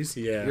 Internet bullies.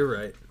 Yeah. You're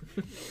right.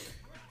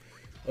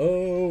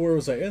 Oh, where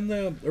was I? In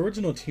the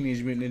original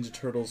Teenage Mutant Ninja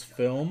Turtles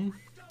film,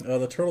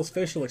 the turtles'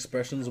 facial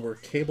expressions were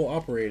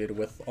cable-operated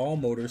with all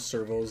motors,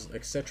 servos,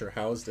 etc.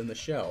 housed in the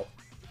shell.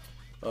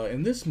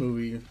 In this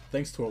movie,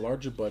 thanks to a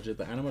larger budget,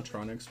 the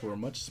animatronics were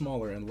much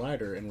smaller and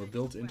lighter and were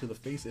built into the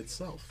face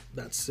itself.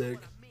 That's sick.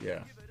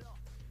 Yeah.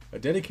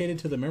 Dedicated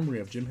to the memory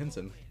of Jim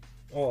Henson.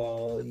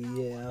 Oh,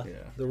 yeah.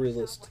 Yeah. The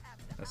realist.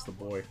 That's the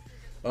boy.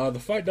 The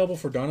fight double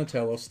for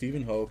Donatello,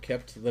 Stephen Ho,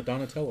 kept the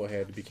Donatello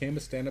head, became a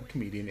stand-up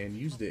comedian, and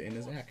used it in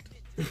his act.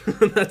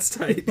 That's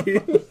tight,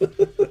 dude.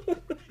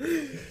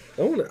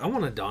 I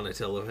want a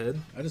Donatello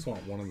head. I just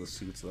want one of the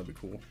suits. That'd be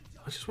cool.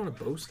 I just want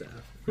a bow staff.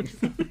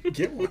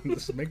 Get one.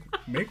 Just make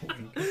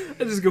one.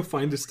 I just go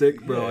find a stick,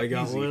 bro. Yeah, I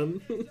got easy.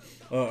 one.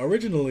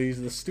 Originally,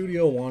 the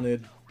studio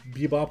wanted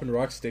Bebop and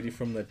Rocksteady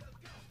from the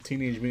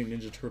Teenage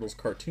Mutant Ninja Turtles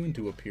cartoon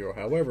to appear.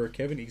 However,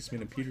 Kevin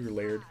Eastman and Peter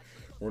Laird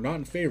were not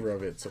in favor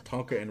of it, so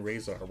Tonka and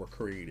Razor were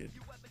created.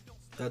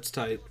 That's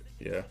tight.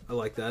 Yeah. I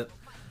like that.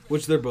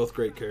 Which they're both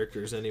great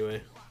characters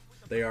anyway.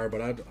 They are,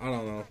 but I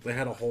don't know. They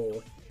had a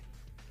whole,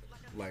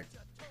 like,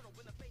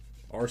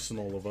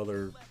 arsenal of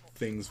other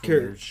things from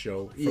their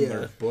show, from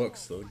their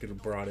books that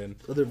get brought in.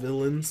 Other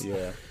villains.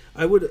 Yeah.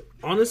 I would,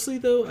 honestly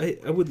though,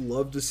 I would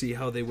love to see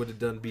how they would have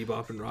done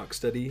Bebop and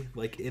Rocksteady,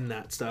 like in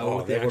that style. Oh,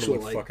 with they the would've actual,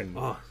 looked like, fucking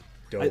oh,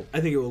 dope.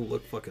 I think it would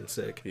look fucking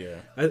sick. Yeah.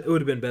 It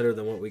would have been better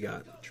than what we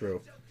got.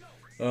 True.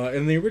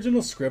 In the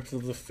original script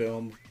of the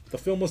film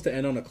was to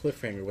end on a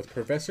cliffhanger with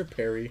Professor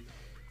Perry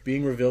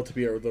being revealed to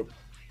be a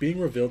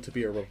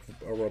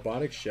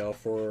robotic shell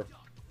for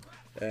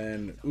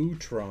an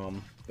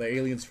Utrom, the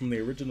aliens from the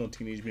original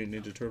Teenage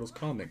Mutant Ninja Turtles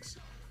comics,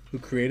 who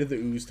created the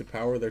ooze to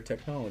power their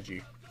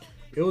technology.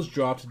 It was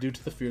dropped due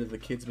to the fear of the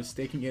kids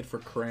mistaking it for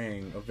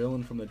Krang, a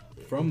villain from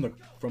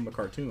the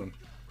cartoon,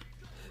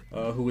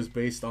 who was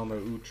based on the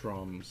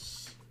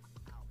Utroms.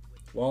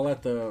 While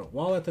at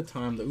the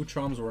time the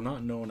Utroms were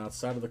not known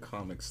outside of the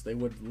comics, they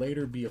would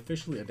later be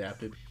officially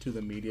adapted to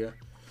the media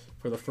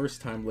for the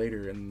first time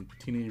later in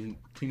Teenage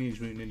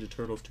Mutant Ninja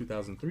Turtles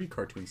 2003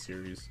 cartoon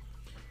series,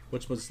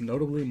 which was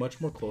notably much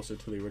more closer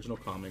to the original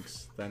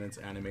comics than its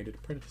animated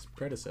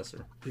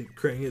predecessor. Dude,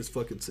 Krang is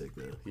fucking sick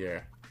though. Yeah.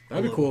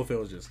 That'd be cool if it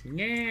was just, like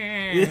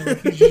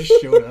he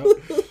just showed up.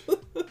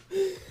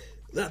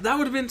 That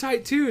would have been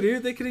tight too,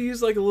 dude. They could have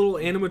used like a little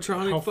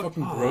animatronic. How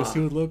fucking gross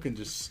he would look and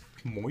just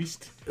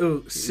moist.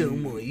 Oh, so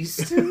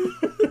moist.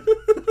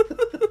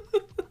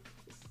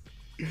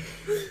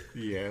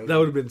 Yeah. That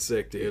would have been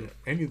sick, dude.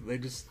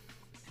 And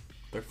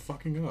they're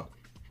fucking up.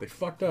 They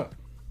fucked up.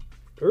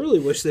 I really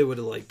wish they would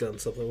have like done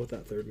something with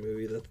that third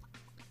movie that,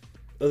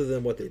 other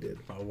than what they did.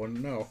 I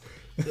wouldn't know.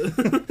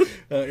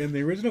 In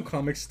the original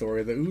comic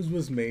story, the ooze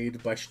was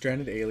made by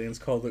stranded aliens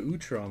called the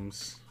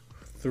Utroms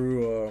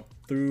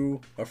through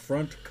a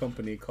front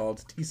company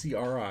called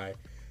TCRI,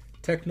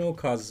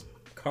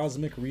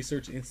 Cosmic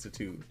Research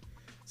Institute.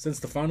 Since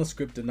the final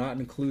script did not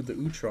include the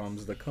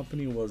Utroms, the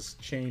company was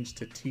changed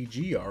to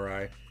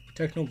TGRI,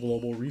 Techno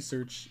Global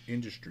Research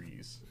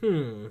Industries.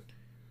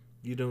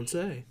 You don't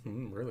say.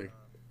 Really?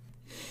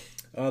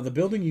 The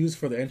building used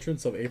for the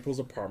entrance of April's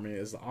apartment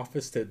is the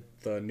office to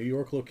the New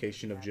York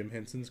location of Jim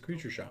Henson's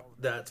Creature Shop.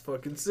 That's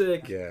fucking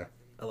sick. Yeah.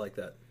 I like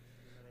that.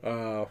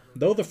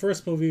 Though the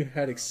first movie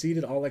had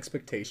exceeded all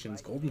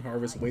expectations, Golden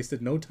Harvest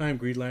wasted no time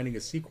greenlighting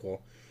a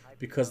sequel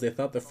because they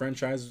thought the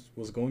franchise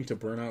was going to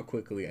burn out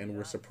quickly and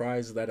were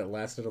surprised that it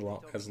lasted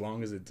as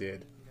long as it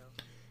did.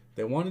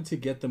 They wanted to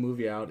get the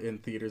movie out in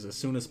theaters as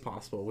soon as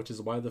possible, which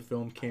is why the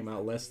film came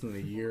out less than a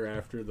year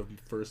after the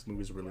first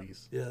movie's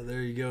release. Yeah,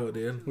 there you go,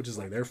 dude. Which is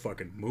like, they're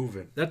fucking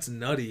moving. That's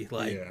nutty.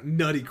 Like, Yeah.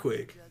 nutty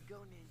quick.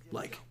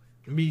 Like,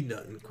 me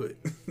nutting quick.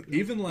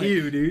 Even like...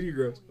 Ew, dude, you're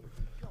gross.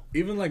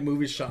 Even like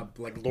movies shot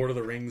like Lord of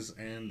the Rings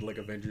and like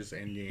Avengers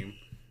Endgame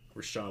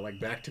were shot like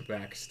back to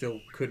back,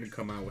 still couldn't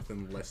come out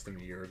within less than a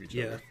year of each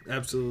Yeah, other.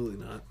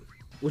 absolutely not.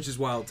 Which is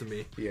wild to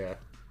me. Yeah.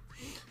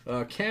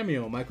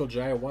 Cameo Michael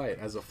Jai White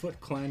as a Foot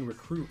Clan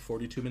recruit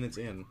 42 minutes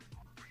in.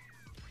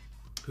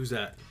 Who's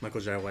that?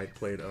 Michael Jai White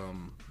played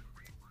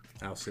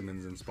Al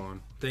Simmons in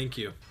Spawn. Thank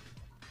you.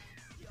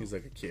 He's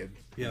like a kid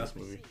in Yeah. this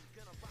movie.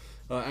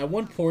 At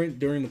one point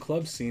during the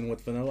club scene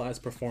with Vanilla Ice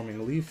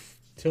performing, Leif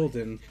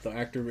Tilden, the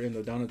actor in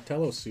the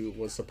Donatello suit,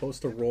 was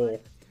supposed to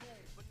roll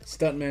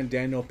stuntman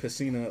Daniel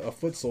Piscina, a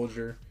foot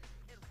soldier,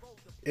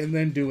 and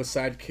then do a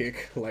side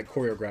kick like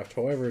choreographed.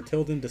 However,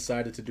 Tilden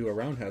decided to do a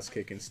roundhouse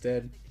kick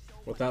instead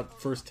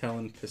without first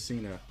telling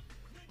Piscina.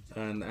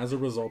 And as a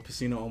result,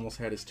 Piscina almost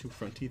had his 2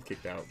 front teeth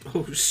kicked out.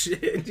 Oh,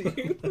 shit,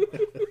 dude.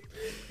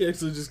 He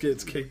actually just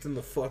gets kicked in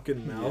the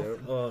fucking mouth. Yep.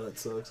 Oh, that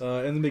sucks.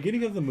 In the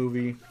beginning of the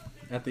movie,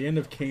 at the end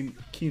of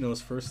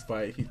Keno's first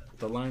fight,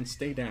 the line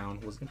 "Stay down"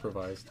 was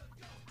improvised.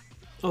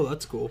 Oh,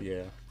 that's cool.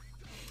 Yeah.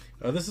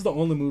 This is the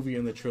only movie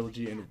in the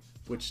trilogy in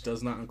which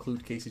does not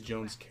include Casey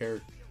Jones'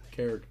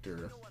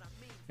 character,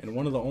 and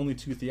one of the only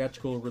 2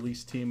 theatrical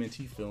release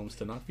TMNT films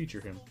to not feature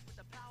him.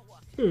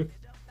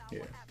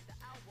 Yeah.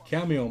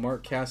 Cameo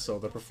Mark Castle,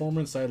 the performer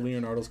inside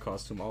Leonardo's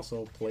costume,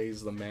 also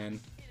plays the man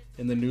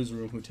in the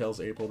newsroom who tells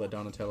April that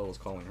Donatello was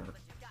calling her.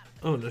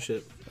 Oh, no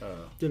shit.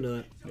 Didn't know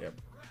that. Yep.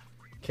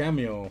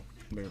 Cameo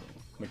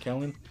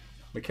McKellen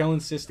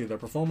Sisti, the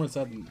performer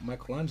inside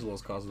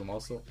Michelangelo's costume,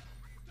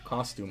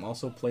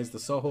 also plays the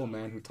Soho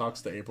man who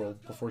talks to April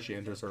before she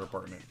enters her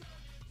apartment.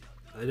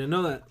 I didn't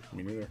know that.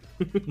 Me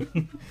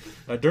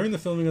neither. During the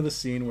filming of the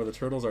scene where the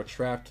turtles are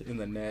trapped in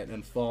the net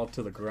and fall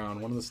to the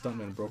ground, one of the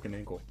stuntmen broke an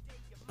ankle.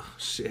 Oh,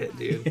 shit,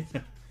 dude.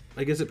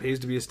 I guess it pays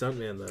to be a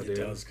stuntman, though, dude.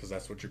 It does, because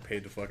that's what you're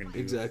paid to fucking do.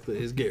 Exactly.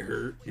 His get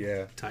hurt.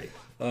 Yeah. Tight.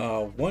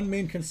 One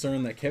main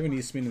concern that Kevin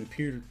Eastman and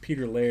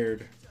Peter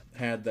Laird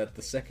had that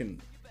the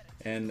second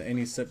and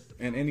any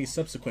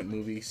subsequent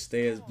movie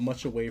stay as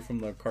much away from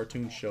the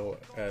cartoon show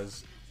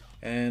as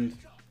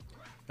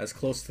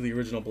close to the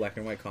original black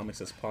and white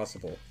comics as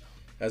possible,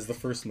 as the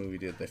first movie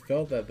did. They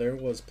felt that there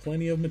was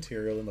plenty of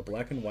material in the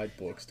black and white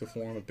books to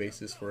form a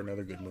basis for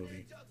another good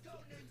movie.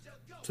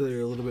 So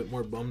they're a little bit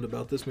more bummed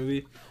about this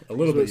movie? A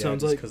little bit, it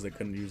sounds just like. because they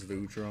couldn't use the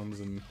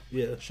Utroms and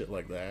Yeah. shit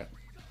like that.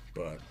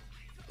 But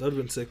That would have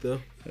been sick, though.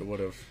 it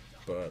would have.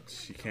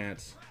 But you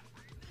can't.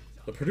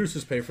 The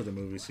producers pay for the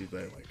movie, so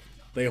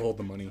they hold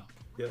the money.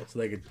 Yeah. So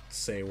they could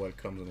say what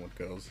comes and what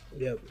goes.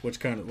 Yep. Which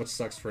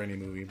sucks for any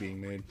movie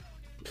being made.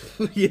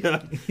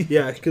 Yeah.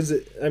 Yeah, because,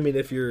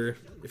 if your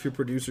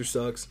producer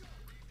sucks,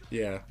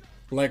 Yeah.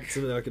 Like it's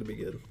not going to be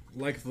good.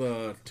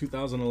 the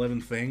 2011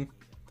 Thing.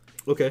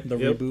 Okay. The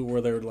reboot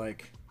where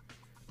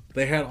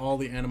they had all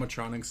the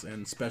animatronics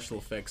and special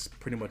effects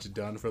pretty much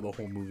done for the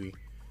whole movie.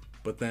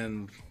 But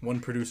then one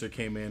producer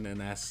came in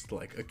and asked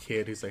like a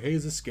kid, he's like, "Hey,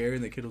 is this scary?"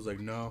 And the kid was like,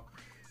 "No."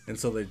 And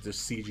so they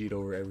just CG'd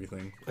over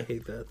everything. I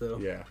hate that, though.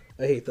 Yeah.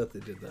 I hate that they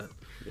did that.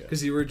 Yeah.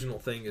 Because the original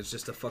thing is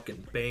just a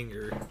fucking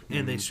banger,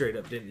 and they straight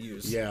up didn't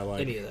use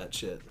any of that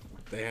shit.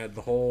 They had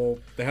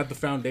the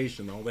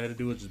foundation. All they had to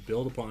do was just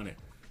build upon it.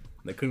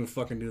 They couldn't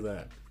fucking do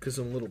that. Because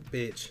some little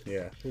bitch.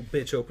 Yeah. Little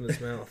bitch opened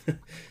his mouth.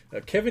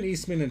 Kevin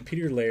Eastman and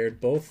Peter Laird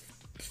both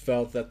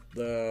felt that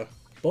the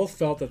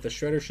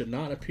Shredder should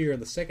not appear in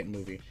the second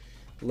movie.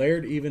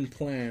 Laird even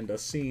planned a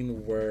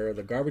scene where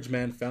the garbage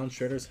man found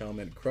Shredder's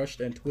helmet,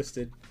 crushed and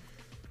twisted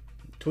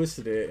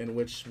it, in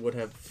which would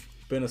have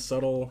been a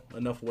subtle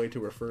enough way to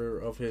refer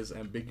of his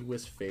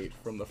ambiguous fate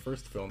from the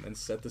first film and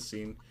set the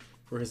scene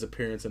for his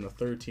appearance in the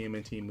third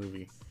TMNT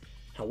movie.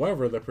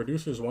 However, the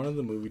producers wanted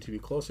the movie to be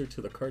closer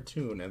to the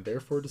cartoon and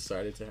therefore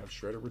decided to have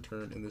Shredder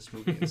return in this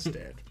movie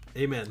instead.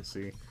 Amen.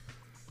 See?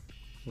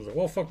 I was like,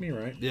 well, fuck me,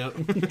 right? Yep.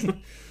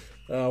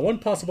 One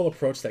possible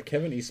approach that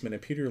Kevin Eastman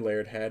and Peter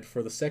Laird had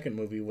for the second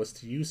movie was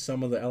to use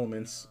some of the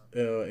elements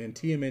in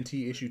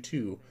TMNT issue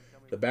 2,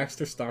 the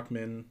Baxter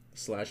Stockman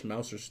 /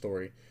 Mouser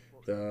story.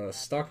 The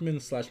Stockman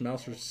 /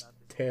 Mouser's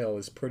tale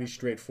is pretty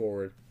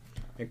straightforward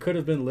and could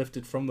have been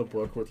lifted from the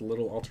book with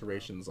little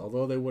alterations,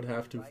 although they would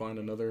have to find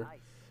another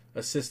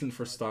assistant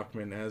for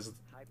Stockman, as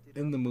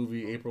in the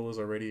movie April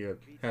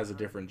has a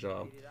different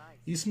job.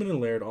 Eastman and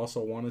Laird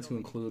also wanted to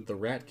include the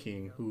Rat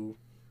King, who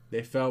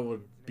they felt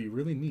would be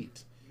really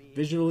neat,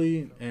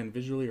 visually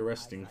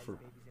arresting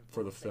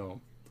for the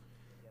film,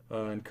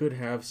 and could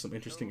have some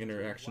interesting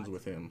interactions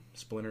with him,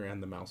 Splinter,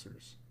 and the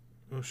Mousers.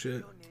 Oh,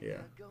 shit.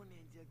 Yeah.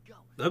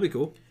 That'd be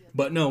cool.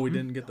 But no, we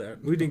didn't get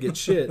that. We didn't get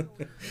shit.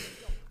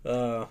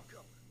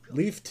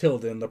 Leif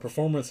Tilden, the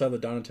performer inside the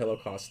Donatello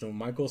costume,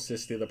 Michael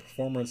Sisti, the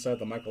performer inside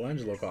the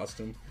Michelangelo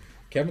costume,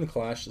 Kevin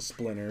Clash, the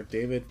Splinter,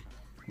 David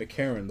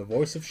McCarran, the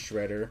voice of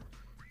Shredder,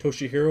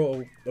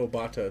 Toshihiro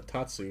Obata,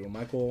 Tatsu,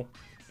 Michael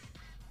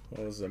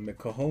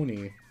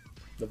Mikahoni,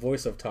 The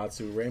voice of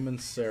Tatsu, Raymond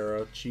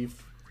Serra,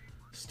 Chief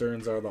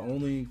Stearns are the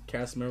only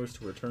cast members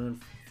to return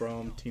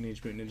from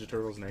Teenage Mutant Ninja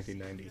Turtles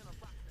 1990.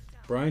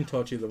 Brian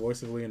Tucci, the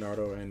voice of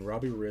Leonardo, and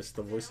Robbie Rist,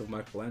 the voice of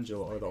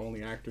Michelangelo, are the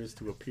only actors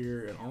to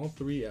appear in all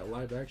three at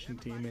live-action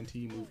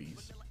TMNT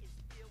movies.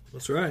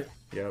 That's right.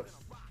 Yep.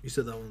 You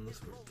said that one the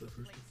first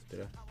one.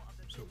 Did I?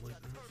 Something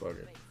like that. Fuck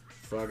it.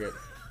 Fuck it.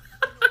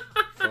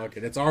 Fuck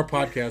it. It's our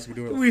podcast. We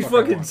do it. We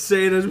fucking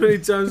say it as many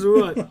times as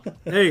we want.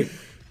 Hey,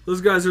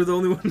 those guys are the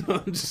only one. No,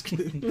 I'm just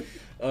kidding.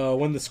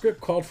 When the script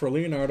called for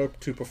Leonardo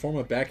to perform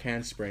a back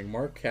handspring,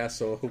 Mark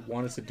Castle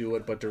wanted to do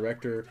it, but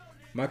director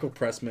Michael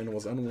Pressman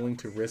was unwilling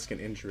to risk an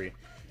injury.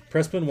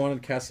 Pressman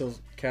wanted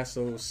Castle's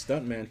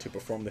stuntman to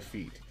perform the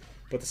feat,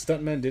 but the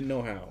stuntman didn't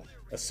know how.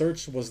 A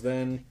search was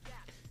then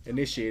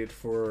initiated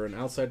for an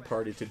outside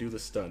party to do the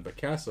stunt, but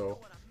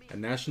Castle, a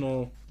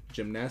national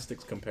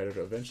gymnastics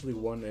competitor, eventually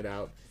won it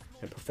out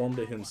and performed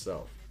it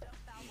himself.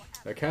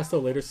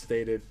 Castle later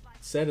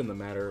said in the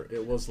matter,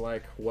 it was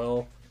like,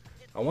 well,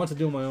 I want to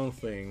do my own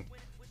thing.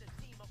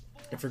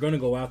 If you're going to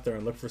go out there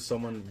and look for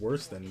someone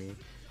worse than me,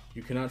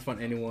 you cannot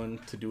find anyone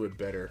to do it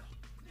better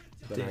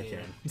than I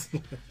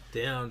can.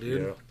 Damn,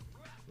 dude. Yeah.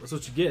 That's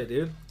what you get,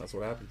 dude. That's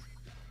what happens.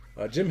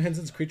 Jim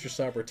Henson's Creature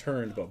Shop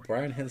returned, but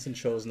Brian Henson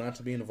chose not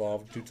to be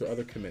involved due to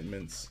other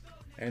commitments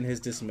and his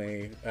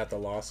dismay at the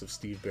loss of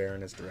Steve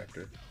Barron as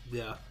director.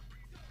 Yeah.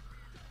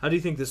 How do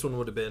you think this one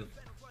would have been?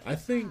 I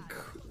think,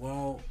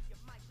 well,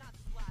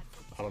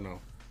 I don't know.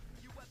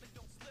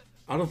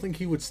 I don't think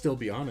he would still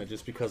be on it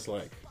just because,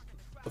 like,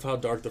 of how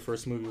dark the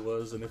first movie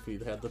was, and if he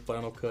had the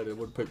final cut, it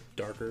would put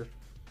darker.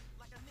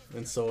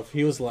 And so if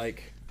he was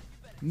like,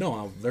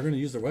 no, they're going to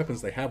use their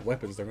weapons, they have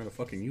weapons, they're going to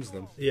fucking use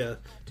them. Yeah.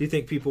 Do you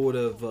think people would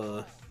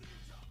have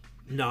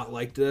not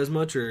liked it as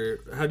much, or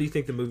how do you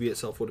think the movie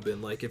itself would have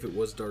been like if it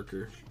was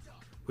darker?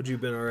 Would you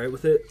have been alright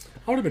with it?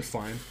 I would have been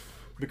fine,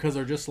 because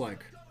they're just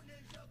like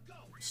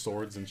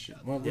swords and shit.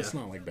 Well, it's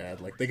not like bad.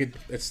 Like,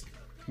 it's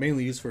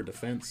mainly used for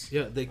defense.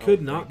 Yeah, they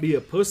could not be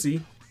a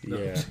pussy. No.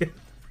 Yeah.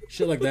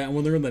 Shit like that. And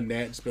when they're in the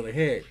net, just be like,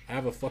 hey, I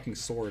have a fucking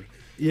sword.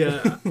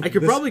 Yeah, I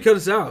could probably cut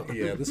us out.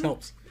 Yeah, this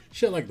helps.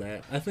 Shit like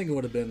that. I think it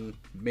would have been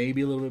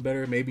maybe a little bit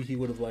better. Maybe he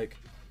would have, like,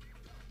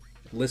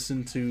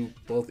 listened to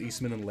both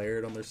Eastman and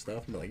Laird on their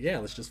stuff and be like, yeah,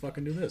 let's just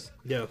fucking do this.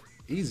 Yeah.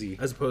 Easy.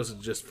 As opposed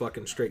to just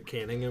fucking straight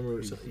canning him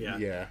or something. Yeah.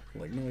 Yeah.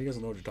 Like, no, he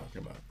doesn't know what you're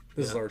talking about.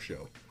 This is our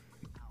show.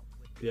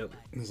 Yep.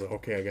 He's like,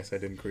 okay, I guess I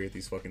didn't create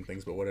these fucking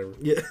things, but whatever.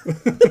 Yeah.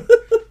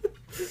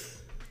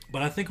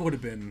 But I think it would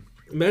have been...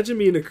 Imagine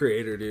being a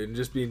creator, dude, and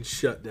just being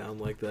shut down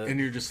like that. And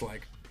you're just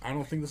like, I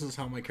don't think this is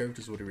how my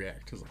characters would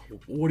react. Like,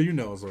 what do you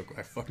know? I was like,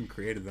 I fucking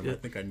created them. Yeah. I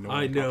think I know what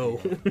I'm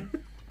talking about.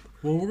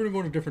 Well, we're gonna go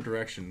in a different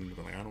direction.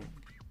 But like, I don't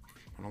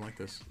like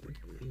this.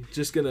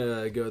 Just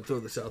gonna go throw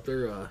this out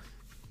there.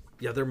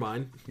 Yeah, they're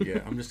mine.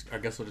 Yeah, I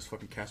guess I'll just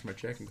fucking cash my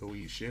check and go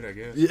eat shit, I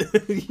guess. Yeah,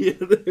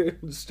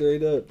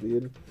 straight up,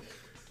 dude.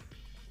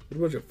 What a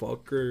bunch of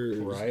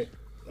fuckers. Right.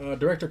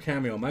 Director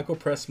cameo. Michael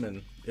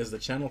Pressman is the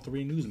Channel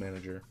 3 news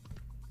manager.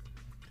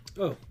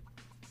 Oh.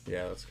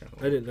 Yeah, that's kind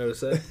of... I didn't notice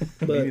that.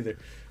 But Me neither.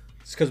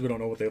 It's because we don't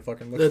know what they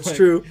fucking look that's like. That's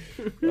true.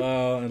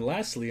 And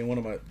lastly, and one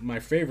of my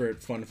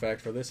favorite fun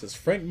fact for this is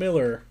Frank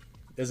Miller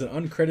is an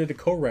uncredited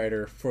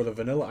co-writer for the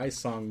Vanilla Ice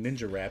song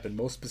Ninja Rap, and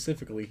most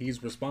specifically,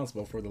 he's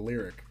responsible for the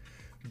lyric,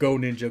 "Go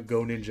Ninja,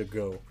 go Ninja,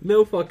 go."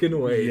 No fucking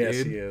way, yes,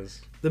 dude. He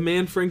is. The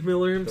man Frank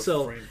Miller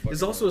himself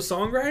is also a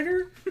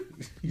songwriter?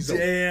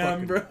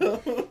 Damn,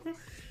 bro.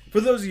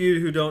 For those of you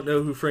who don't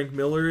know who Frank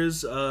Miller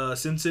is,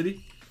 Sin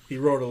City. He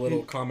wrote a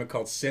little comic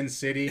called Sin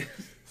City,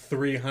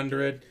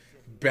 300,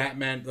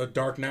 Batman, The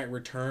Dark Knight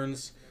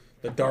Returns,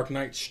 The Dark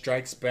Knight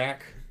Strikes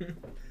Back,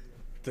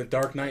 The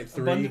Dark Knight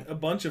 3. A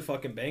bunch of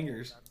fucking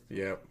bangers.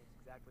 Yep.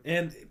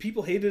 And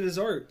people hated his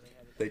art.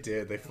 They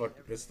did. It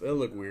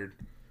looked weird,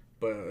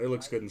 but it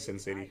looks good in Sin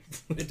City.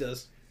 It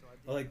does.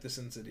 I like the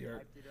Sin City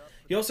art.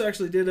 He also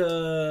actually did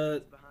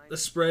a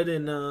spread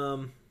in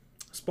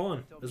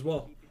Spawn as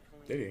well.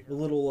 Did he? A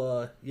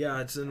little,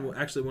 it's in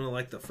actually one of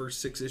like the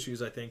first 6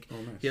 issues, I think. Oh,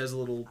 nice. He has a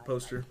little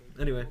poster.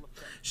 Anyway,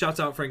 shouts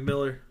out Frank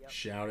Miller.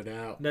 Shout it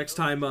out. Next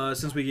time,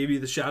 since we gave you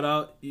the shout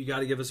out, you got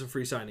to give us a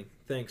free signing.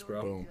 Thanks,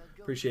 bro. Boom.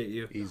 Appreciate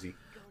you. Easy.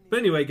 But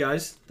anyway,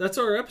 guys, that's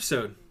our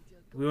episode.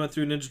 We went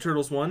through Ninja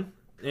Turtles 1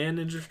 and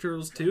Ninja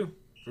Turtles 2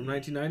 from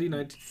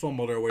 1990.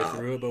 Fumbled our way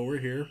through it, but we're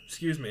here.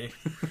 Excuse me.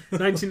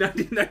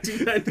 1990,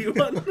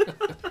 1991.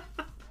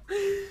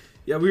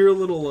 Yeah, we were a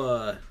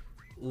little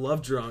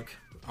love drunk.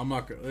 I'm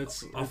not gonna.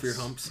 It's off your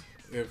humps.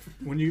 If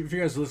you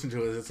guys listen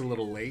to it, it's a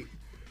little late.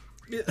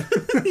 Yeah.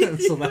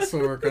 So that's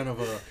why we're kind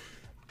of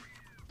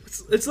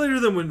It's later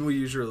than when we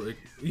usually.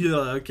 Yeah,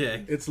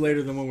 okay. It's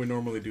later than when we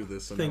normally do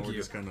this. So Thank now we're you.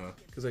 just kind of.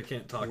 Because I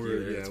can't talk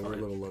We're either. a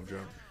little love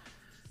drunk.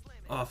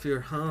 Off your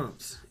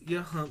humps.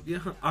 You hump.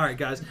 All right,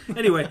 guys.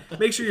 Anyway,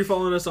 make sure you're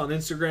following us on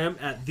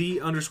Instagram at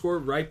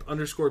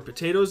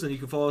 _ripe_potatoes. And you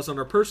can follow us on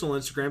our personal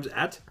Instagrams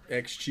at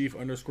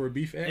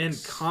xchief_beefx.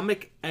 and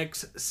Comic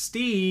X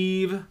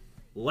Steve.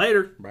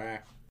 Later. Bye.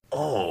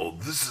 Oh,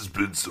 this has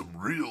been some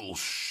real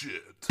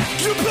shit.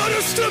 You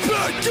better step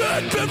back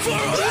dead before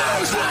I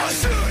lose my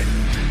shit.